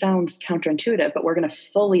sometimes it sounds counterintuitive, but we're going to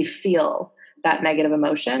fully feel that negative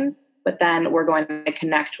emotion. But then we're going to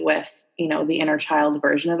connect with, the inner child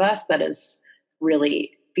version of us that is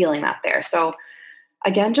really feeling that there. So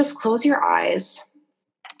again, just close your eyes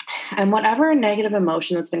and whatever negative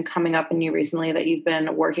emotion that's been coming up in you recently that you've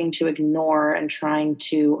been working to ignore and trying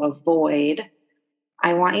to avoid,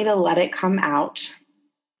 I want you to let it come out.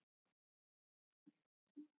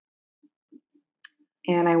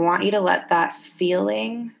 And I want you to let that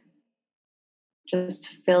feeling just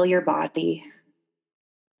fill your body.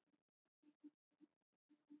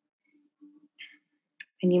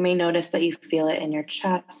 And you may notice that you feel it in your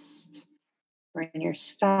chest or in your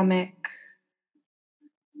stomach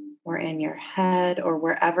or in your head or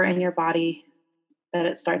wherever in your body that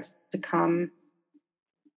it starts to come.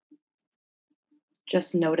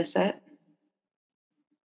 Just notice it.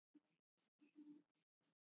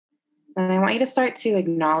 And I want you to start to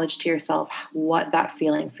acknowledge to yourself what that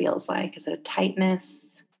feeling feels like. Is it a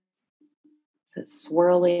tightness? Is it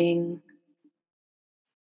swirling?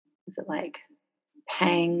 Is it like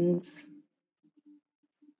pangs?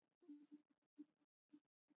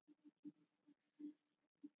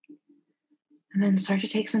 And then start to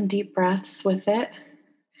take some deep breaths with it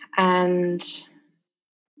and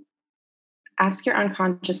ask your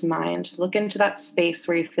unconscious mind, look into that space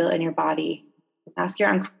where you feel it in your body. Ask your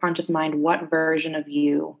unconscious mind what version of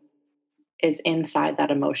you is inside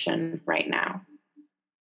that emotion right now.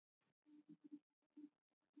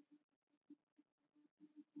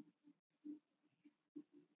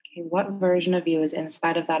 Okay, what version of you is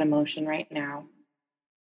inside of that emotion right now?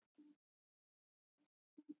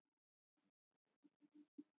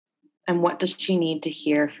 And what does she need to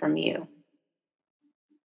hear from you?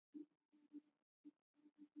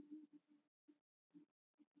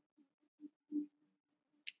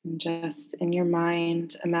 And just in your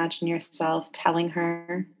mind, imagine yourself telling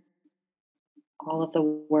her all of the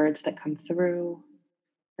words that come through.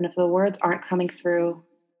 And if the words aren't coming through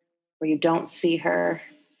or you don't see her,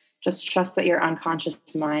 just trust that your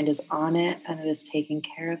unconscious mind is on it and it is taking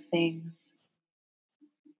care of things.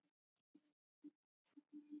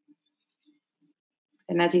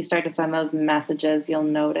 And as you start to send those messages, you'll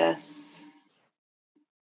notice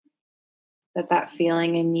that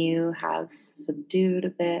feeling in you has subdued a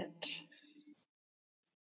bit.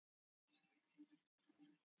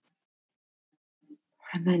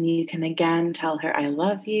 And then you can again tell her, I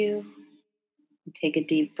love you. Take a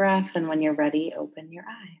deep breath. And when you're ready, open your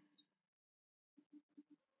eyes.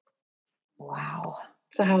 Wow.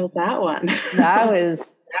 So how was that one? That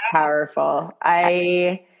was powerful.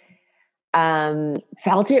 I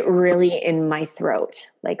felt it really in my throat,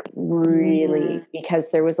 like really,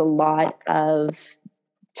 because there was a lot of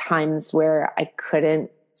times where I couldn't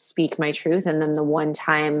speak my truth. And then the one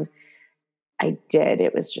time I did,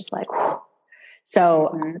 it was just like, whew.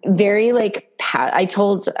 So very like, I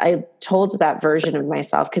told that version of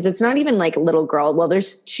myself, because it's not even like little girl. Well,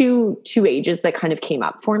 there's two ages that kind of came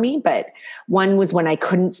up for me, but one was when I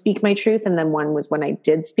couldn't speak my truth. And then one was when I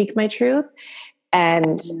did speak my truth.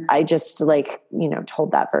 And I just like,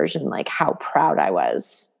 told that version, like how proud I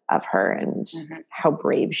was of her and how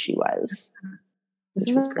brave she was.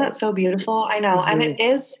 Isn't that so beautiful? I know. And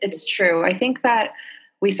it's true. I think that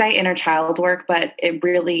we say inner child work, but it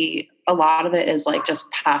really, a lot of it is like just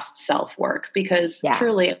past self work, because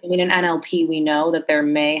truly, I mean, in NLP, we know that there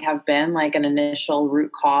may have been like an initial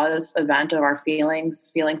root cause event of our feeling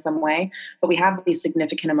some way, but we have these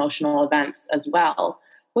significant emotional events as well,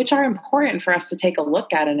 which are important for us to take a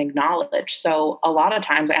look at and acknowledge. So a lot of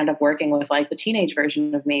times I end up working with like the teenage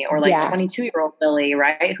version of me, or like 22-year-old Lily,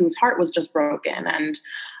 right? Whose heart was just broken. And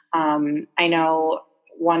I know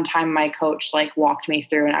one time my coach like walked me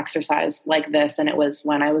through an exercise like this. And it was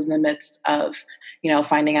when I was in the midst of,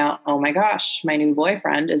 finding out, oh my gosh, my new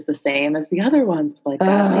boyfriend is the same as the other ones. Like,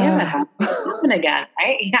 God damn it, happen again,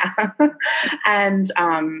 right? Yeah. And,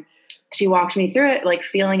 she walked me through it, like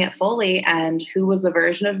feeling it fully, and who was the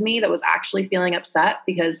version of me that was actually feeling upset,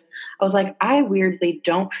 because I was like, I weirdly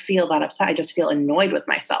don't feel that upset. I just feel annoyed with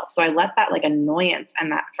myself. So I let that like annoyance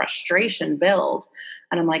and that frustration build.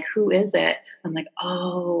 And I'm like, who is it? I'm like,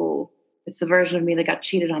 oh, it's the version of me that got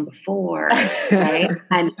cheated on before, right?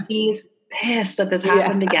 And he's pissed that this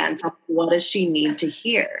happened again. So what does she need to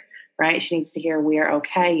hear? Right? She needs to hear, we are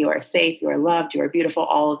okay. You are safe. You are loved. You are beautiful.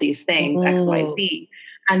 All of these things, X, Y, Z.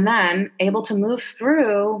 And then able to move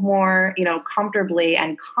through more, comfortably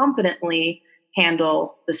and confidently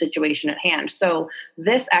handle the situation at hand. So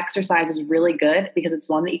this exercise is really good because it's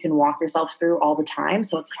one that you can walk yourself through all the time.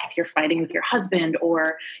 So it's like if you're fighting with your husband,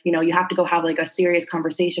 or, you have to go have like a serious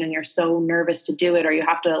conversation and you're so nervous to do it, or you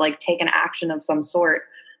have to like take an action of some sort.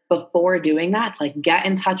 Before doing that, it's like get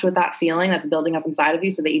in touch with that feeling that's building up inside of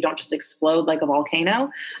you so that you don't just explode like a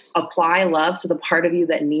volcano. Apply love to the part of you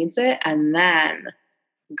that needs it, and then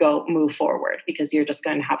go move forward, because you're just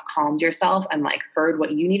going to have calmed yourself and like heard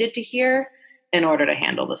what you needed to hear in order to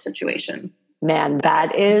handle the situation. Man,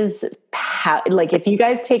 that is like, if you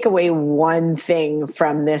guys take away one thing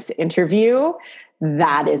from this interview,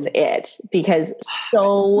 that is it. Because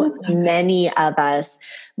so many of us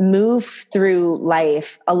move through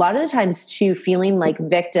life a lot of the times too, feeling like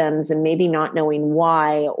victims and maybe not knowing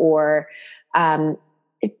why, or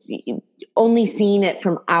only seeing it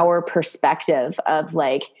from our perspective of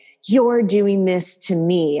like, you're doing this to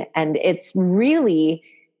me. And it's really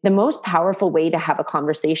the most powerful way to have a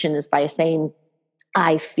conversation is by saying,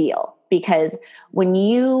 I feel. Because when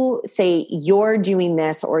you say you're doing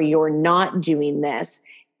this or you're not doing this,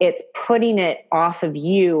 it's putting it off of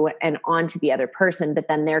you and onto the other person, but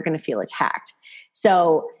then they're going to feel attacked.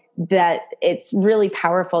 So that it's really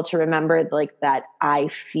powerful to remember like that I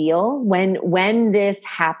feel when this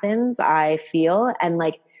happens, I feel, and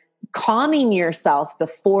like calming yourself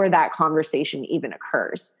before that conversation even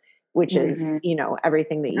occurs, which is,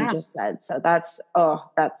 everything that you just said. So that's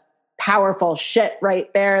powerful shit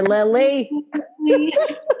right there, Lily.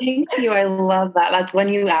 Thank you. I love that. That's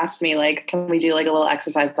when you asked me, like, can we do like a little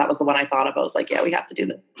exercise? That was the one I thought of. I was like, yeah, we have to do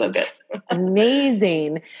this. So good.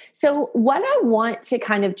 Amazing. So what I want to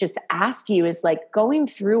kind of just ask you is like, going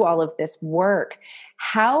through all of this work,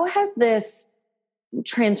 how has this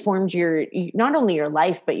transformed not only your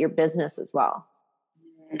life, but your business as well?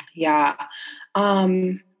 Yeah.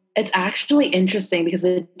 It's actually interesting because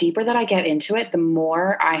the deeper that I get into it, the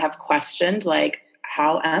more I have questioned, like,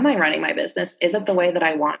 how am I running my business? Is it the way that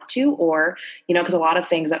I want to? Or, because a lot of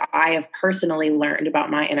things that I have personally learned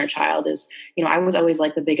about my inner child is, I was always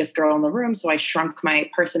like the biggest girl in the room. So I shrunk my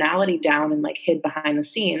personality down and like hid behind the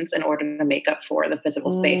scenes in order to make up for the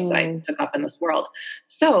physical space that I took up in this world.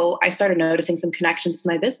 So I started noticing some connections to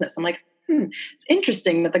my business. I'm like, it's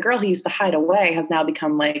interesting that the girl who used to hide away has now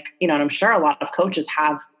become like, and I'm sure a lot of coaches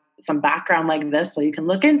have some background like this, so you can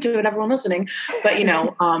look into it, everyone listening. But,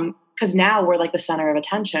 because now we're like the center of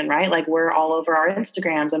attention, right? Like we're all over our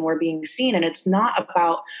Instagrams and we're being seen. And it's not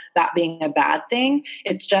about that being a bad thing.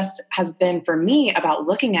 It's just has been for me about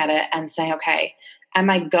looking at it and saying, okay, am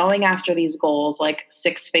I going after these goals like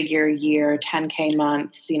 6-figure year, 10K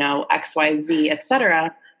months, XYZ, et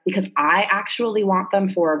cetera, because I actually want them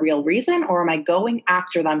for a real reason? Or am I going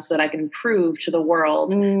after them so that I can prove to the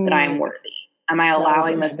world that I am worthy? Am I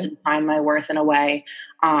allowing them to define my worth in a way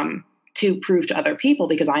to prove to other people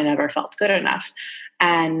because I never felt good enough?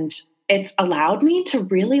 And it's allowed me to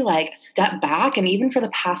really like step back. And even for the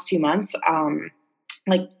past few months,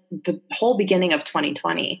 like the whole beginning of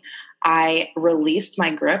 2020, I released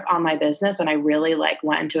my grip on my business and I really like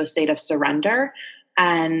went into a state of surrender.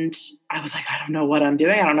 And I was like, I don't know what I'm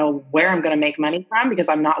doing. I don't know where I'm going to make money from because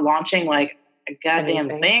I'm not launching like a goddamn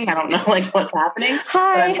thing. I don't know like what's happening.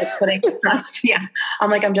 Hi. But I'm just putting trust. Yeah.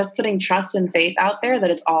 I'm just putting trust and faith out there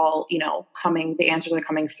that it's all, coming, the answers are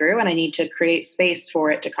coming through, and I need to create space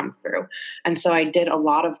for it to come through. And so I did a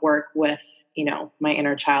lot of work with, my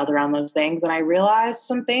inner child around those things. And I realized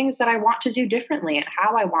some things that I want to do differently and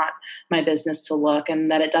how I want my business to look,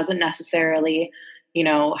 and that it doesn't necessarily,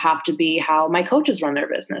 have to be how my coaches run their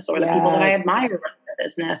business or the people that I admire run their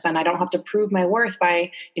business. And I don't have to prove my worth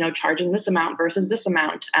by, charging this amount versus this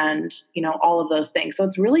amount and, all of those things. So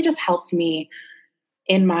it's really just helped me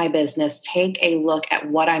in my business take a look at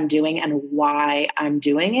what I'm doing and why I'm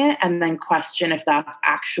doing it, and then question if that's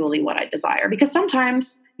actually what I desire. Because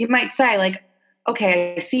sometimes you might say like,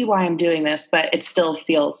 okay, I see why I'm doing this, but it still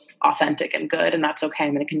feels authentic and good, and that's okay.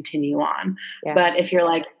 I'm going to continue on. Yeah. But if you're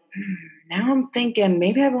like, now I'm thinking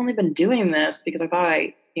maybe I've only been doing this because I thought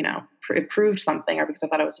I, it proved something, or because I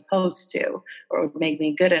thought I was supposed to, or it would make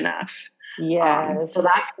me good enough. Yes. So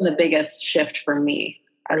that's been the biggest shift for me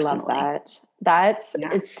personally. I love that.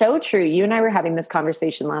 It's so true. You and I were having this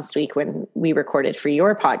conversation last week when we recorded for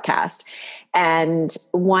your podcast. And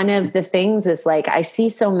one of the things is like, I see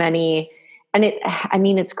so many, and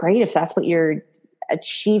it's great if that's what you're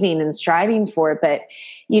achieving and striving for, but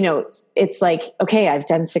it's like, okay, I've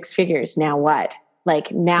done 6 figures. Now what?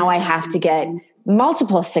 Like now I have to get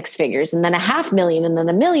multiple 6 figures, and then 500,000, and then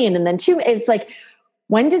 1 million, and then 2. It's like,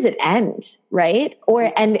 when does it end? Right.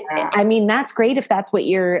 That's great if that's what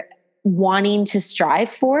you're wanting to strive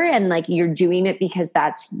for, and like you're doing it because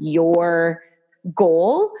that's your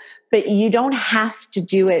goal, but you don't have to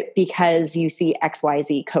do it because you see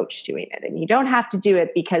XYZ coach doing it. And you don't have to do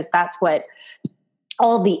it because that's what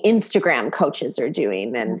all the Instagram coaches are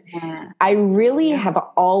doing. And I really have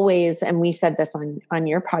always, and we said this on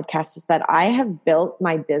your podcast, is that I have built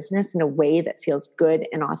my business in a way that feels good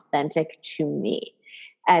and authentic to me.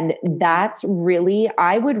 And that's really,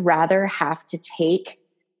 I would rather have to take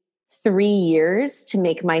 3 years to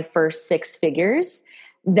make my first 6 figures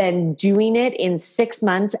than doing it in 6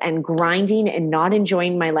 months and grinding and not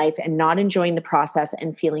enjoying my life and not enjoying the process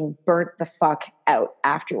and feeling burnt the fuck out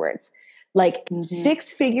afterwards. Like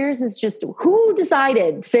 6 figures is just, who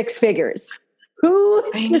decided 6 figures? Who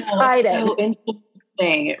decided? So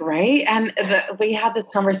interesting, right? And we had this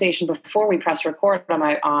conversation before we pressed record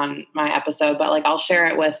on my episode, but like I'll share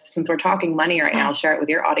it with, since we're talking money right now, I'll share it with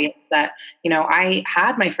your audience that, I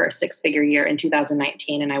had my first 6-figure year in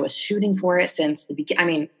 2019, and I was shooting for it since the beginning. I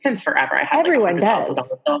mean, since forever. I had everyone does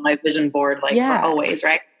on my vision board, like for always,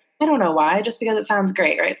 right? I don't know why, just because it sounds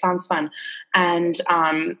great, right? It sounds fun. And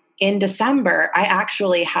in December, I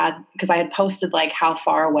actually had, because I had posted like how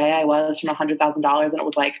far away I was from $100,000, and it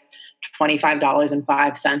was like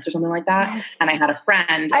 $25.05 or something like that. Yes. And I had a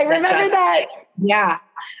friend. I remember that. Yeah.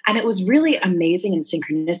 And it was really amazing and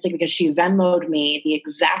synchronistic because she Venmo'd me the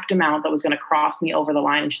exact amount that was going to cross me over the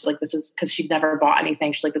line. And she's like, this is, because she'd never bought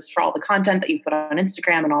anything. She's like, this is for all the content that you've put on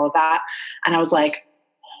Instagram and all of that. And I was like,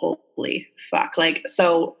 holy fuck. Like,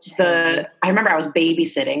 so I remember I was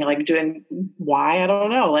babysitting, like doing why, I don't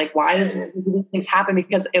know, like why does these things happen?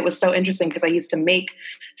 Because it was so interesting, because I used to make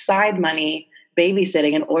side money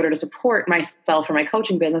babysitting in order to support myself for my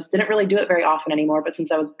coaching business. Didn't really do it very often anymore. But since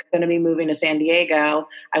I was going to be moving to San Diego,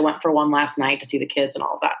 I went for one last night to see the kids and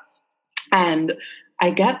all of that. And I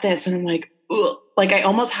get this and I'm like, ugh. Like I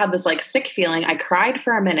almost had this like sick feeling. I cried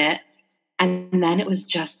for a minute, and then it was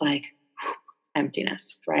just like,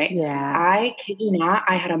 emptiness, right? Yeah. I kid you not,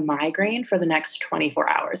 I had a migraine for the next 24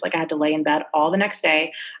 hours. Like I had to lay in bed all the next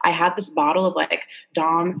day. I had this bottle of like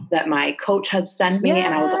Dom that my coach had sent me. Yes.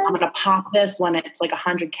 And I was like, I'm going to pop this when it's like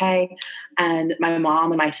 100K. And my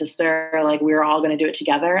mom and my sister, like we were all going to do it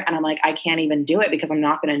together. And I'm like, I can't even do it because I'm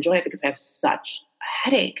not going to enjoy it because I have such a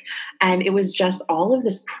headache. And it was just all of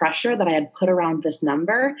this pressure that I had put around this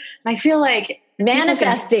number. And I feel like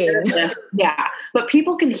manifesting. Yeah. But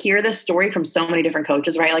people can hear this story from so many different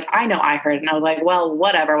coaches, right? Like I know I heard it and I was like, well,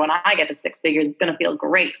 whatever. When I get to 6 figures, it's going to feel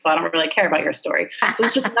great. So I don't really care about your story. So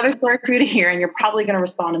it's just another story for you to hear. And you're probably going to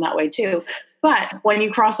respond in that way too. But when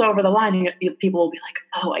you cross over the line, people will be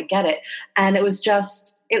like, oh, I get it. And it was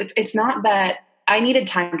just, it's not that I needed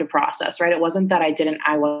time to process, right? It wasn't that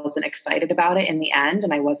I wasn't excited about it in the end,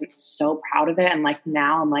 and I wasn't so proud of it. And like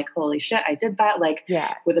now I'm like, holy shit, I did that, like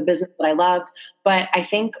with a business that I loved. But I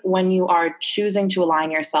think when you are choosing to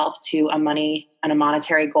align yourself to a money and a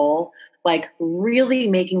monetary goal, like really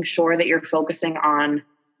making sure that you're focusing on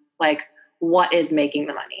like what is making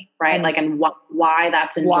the money, right? Like, and why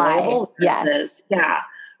that's enjoyable. Yes. Yeah.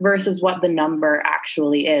 versus what the number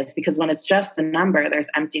actually is. Because when it's just the number, there's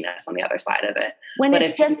emptiness on the other side of it. When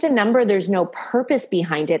it's just a number, there's no purpose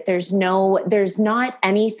behind it. There's not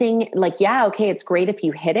anything like, yeah, okay, it's great if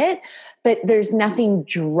you hit it, but there's nothing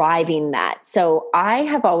driving that. So I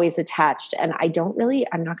have always attached, and I'm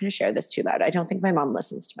not going to share this too loud. I don't think my mom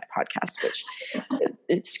listens to my podcast, which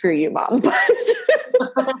screw you, Mom. But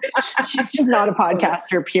she's just not a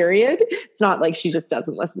podcaster, period. It's not like she just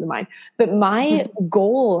doesn't listen to mine. But my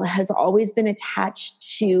goal has always been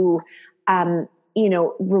attached to,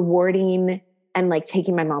 rewarding and like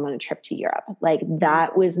taking my mom on a trip to Europe. Like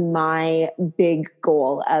that was my big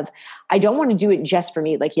goal of, I don't want to do it just for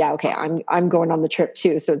me. Like, yeah, okay, I'm going on the trip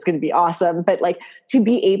too, so it's going to be awesome. But like to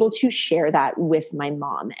be able to share that with my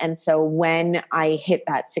mom. And so when I hit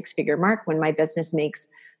that 6-figure mark, when my business makes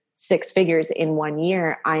 6 figures in 1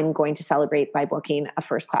 year, I'm going to celebrate by booking a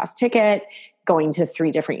first class ticket, going to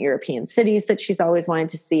 3 different European cities that she's always wanted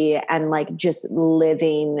to see, and like just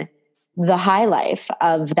living the high life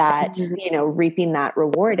of that, reaping that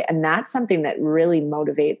reward. And that's something that really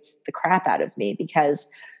motivates the crap out of me, because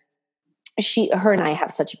her and I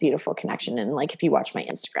have such a beautiful connection. And like, if you watch my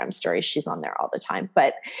Instagram stories, she's on there all the time,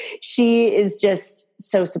 but she is just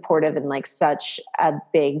so supportive and like such a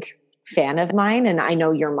big fan of mine. And I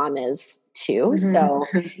know your mom is too. So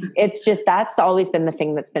it's just, that's always been the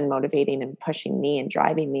thing that's been motivating and pushing me and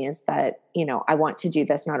driving me, is that, I want to do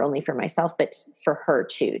this not only for myself, but for her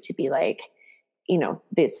too, to be like,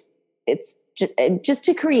 it's just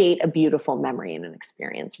to create a beautiful memory and an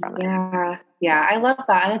experience from it. Yeah. Yeah. I love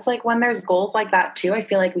that. And it's like, when there's goals like that too, I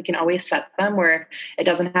feel like we can always set them where it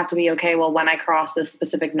doesn't have to be, okay, well, when I cross this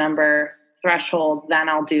specific number threshold, then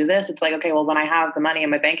I'll do this. It's like, okay, well, when I have the money in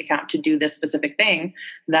my bank account to do this specific thing,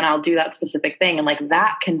 then I'll do that specific thing. And like,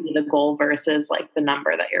 that can be the goal versus like the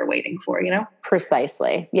number that you're waiting for,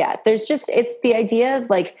 Precisely. Yeah. It's the idea of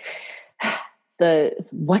like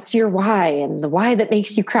what's your why, and the why that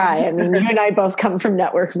makes you cry. I mean, you and I both come from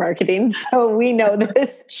network marketing, so we know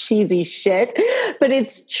this cheesy shit, but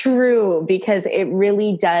it's true, because it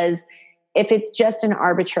really does. If it's just an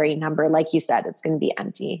arbitrary number, like you said, it's going to be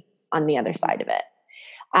empty on the other side of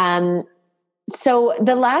it. So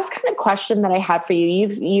the last kind of question that I had for you,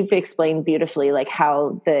 you've explained beautifully, like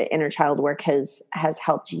how the inner child work has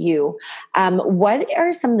helped you. What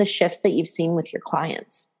are some of the shifts that you've seen with your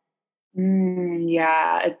clients?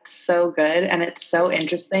 Yeah, it's so good. And it's so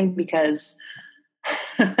interesting because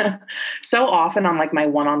so often on like my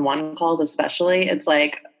one-on-one calls, especially, it's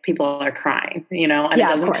like people are crying, and it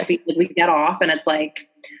doesn't feel like we get off and it's like,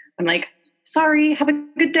 I'm like, sorry, have a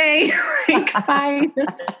good day. Like, bye.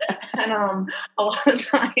 And a lot of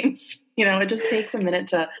times, it just takes a minute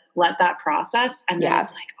to let that process. And then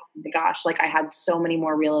it's like, oh my gosh, like I had so many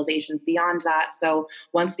more realizations beyond that. So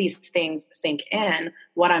once these things sink in,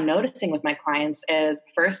 what I'm noticing with my clients is,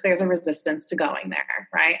 first, there's a resistance to going there,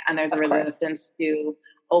 right? And there's a resistance to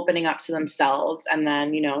opening up to themselves, and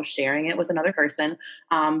then, sharing it with another person.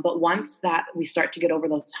 But once that we start to get over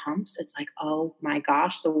those humps, it's like, oh my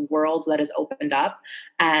gosh, the world that has opened up.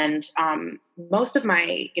 And most of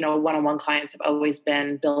my, one-on-one clients have always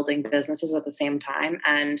been building businesses at the same time.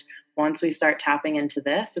 And once we start tapping into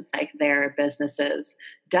this, it's like their businesses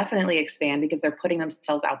definitely expand, because they're putting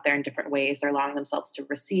themselves out there in different ways. They're allowing themselves to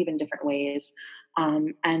receive in different ways.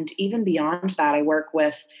 And even beyond that, I work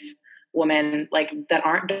with women like that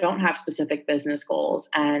don't have specific business goals,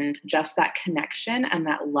 and just that connection and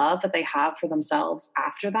that love that they have for themselves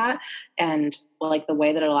after that, and like the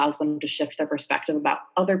way that it allows them to shift their perspective about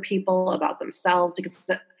other people, about themselves, because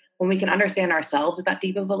when we can understand ourselves at that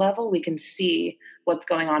deep of a level, we can see what's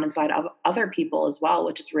going on inside of other people as well,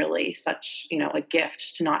 which is really such, a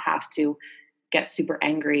gift to not have to get super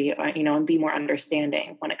angry, and be more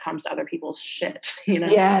understanding when it comes to other people's shit,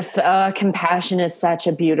 Yes. Compassion is such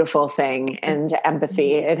a beautiful thing, and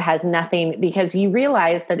empathy. It has nothing, because you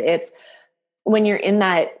realize that it's, when you're in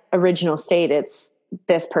that original state, it's,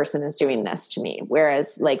 this person is doing this to me.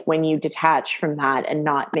 Whereas like when you detach from that and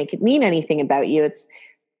not make it mean anything about you, it's,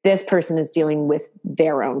 this person is dealing with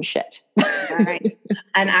their own shit. Right.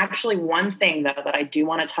 And actually, one thing though that I do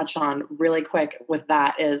want to touch on really quick with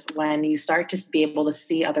that is when you start to be able to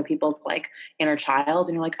see other people's like inner child,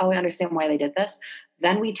 and you're like, oh, I understand why they did this.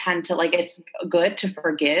 Then we tend to like, it's good to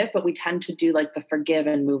forgive, but we tend to do like the forgive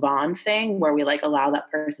and move on thing, where we like allow that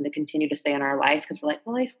person to continue to stay in our life, because we're like,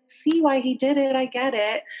 well, I see why he did it. I get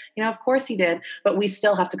it. Of course he did. But we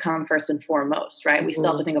still have to come first and foremost, right? We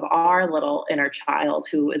still have to think of our little inner child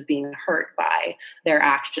who is being hurt by their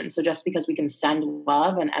actions. So just because we can send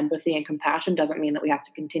love and empathy and compassion doesn't mean that we have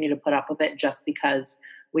to continue to put up with it just because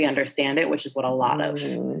we understand it, which is what a lot of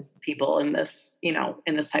people in this, in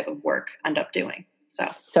this type of work end up doing.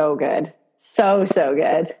 So good. So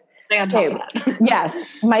good. Okay.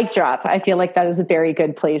 Yes. Mic drop. I feel like that is a very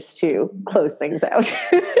good place to close things out.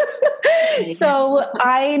 So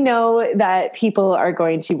I know that people are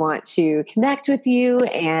going to want to connect with you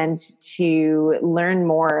and to learn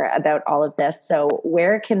more about all of this. So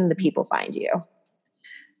where can the people find you?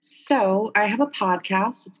 So I have a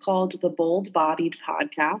podcast. It's called The Bold Bodied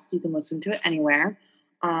Podcast. You can listen to it anywhere.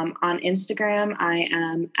 On Instagram, I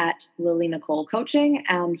am at Lily Nicole Coaching,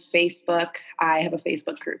 and Facebook, I have a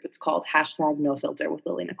Facebook group. It's called #NoFilter with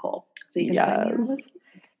Lily Nicole. So you can find me.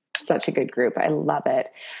 Such a good group. I love it.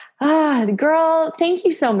 Girl, thank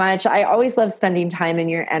you so much. I always love spending time in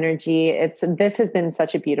your energy. This has been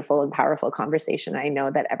such a beautiful and powerful conversation. I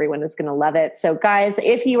know that everyone is going to love it. So guys,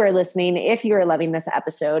 if you are listening, if you are loving this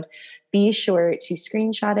episode, be sure to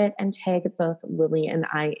screenshot it and tag both Lily and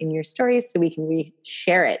I in your stories so we can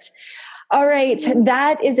share it. All right.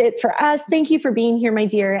 That is it for us. Thank you for being here, my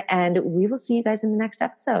dear. And we will see you guys in the next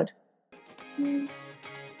episode.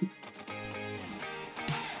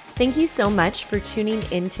 Thank you so much for tuning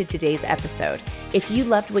into today's episode. If you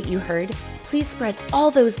loved what you heard, please spread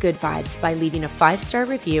all those good vibes by leaving a 5-star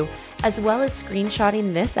review, as well as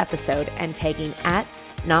screenshotting this episode and tagging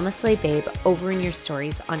 @NamaSlayBabe over in your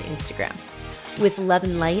stories on Instagram. With love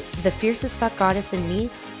and light, the Fierce as Fuck Goddess in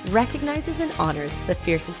me recognizes and honors the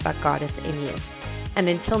Fierce as Fuck Goddess in you. And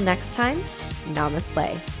until next time,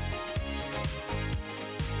 Namaslay.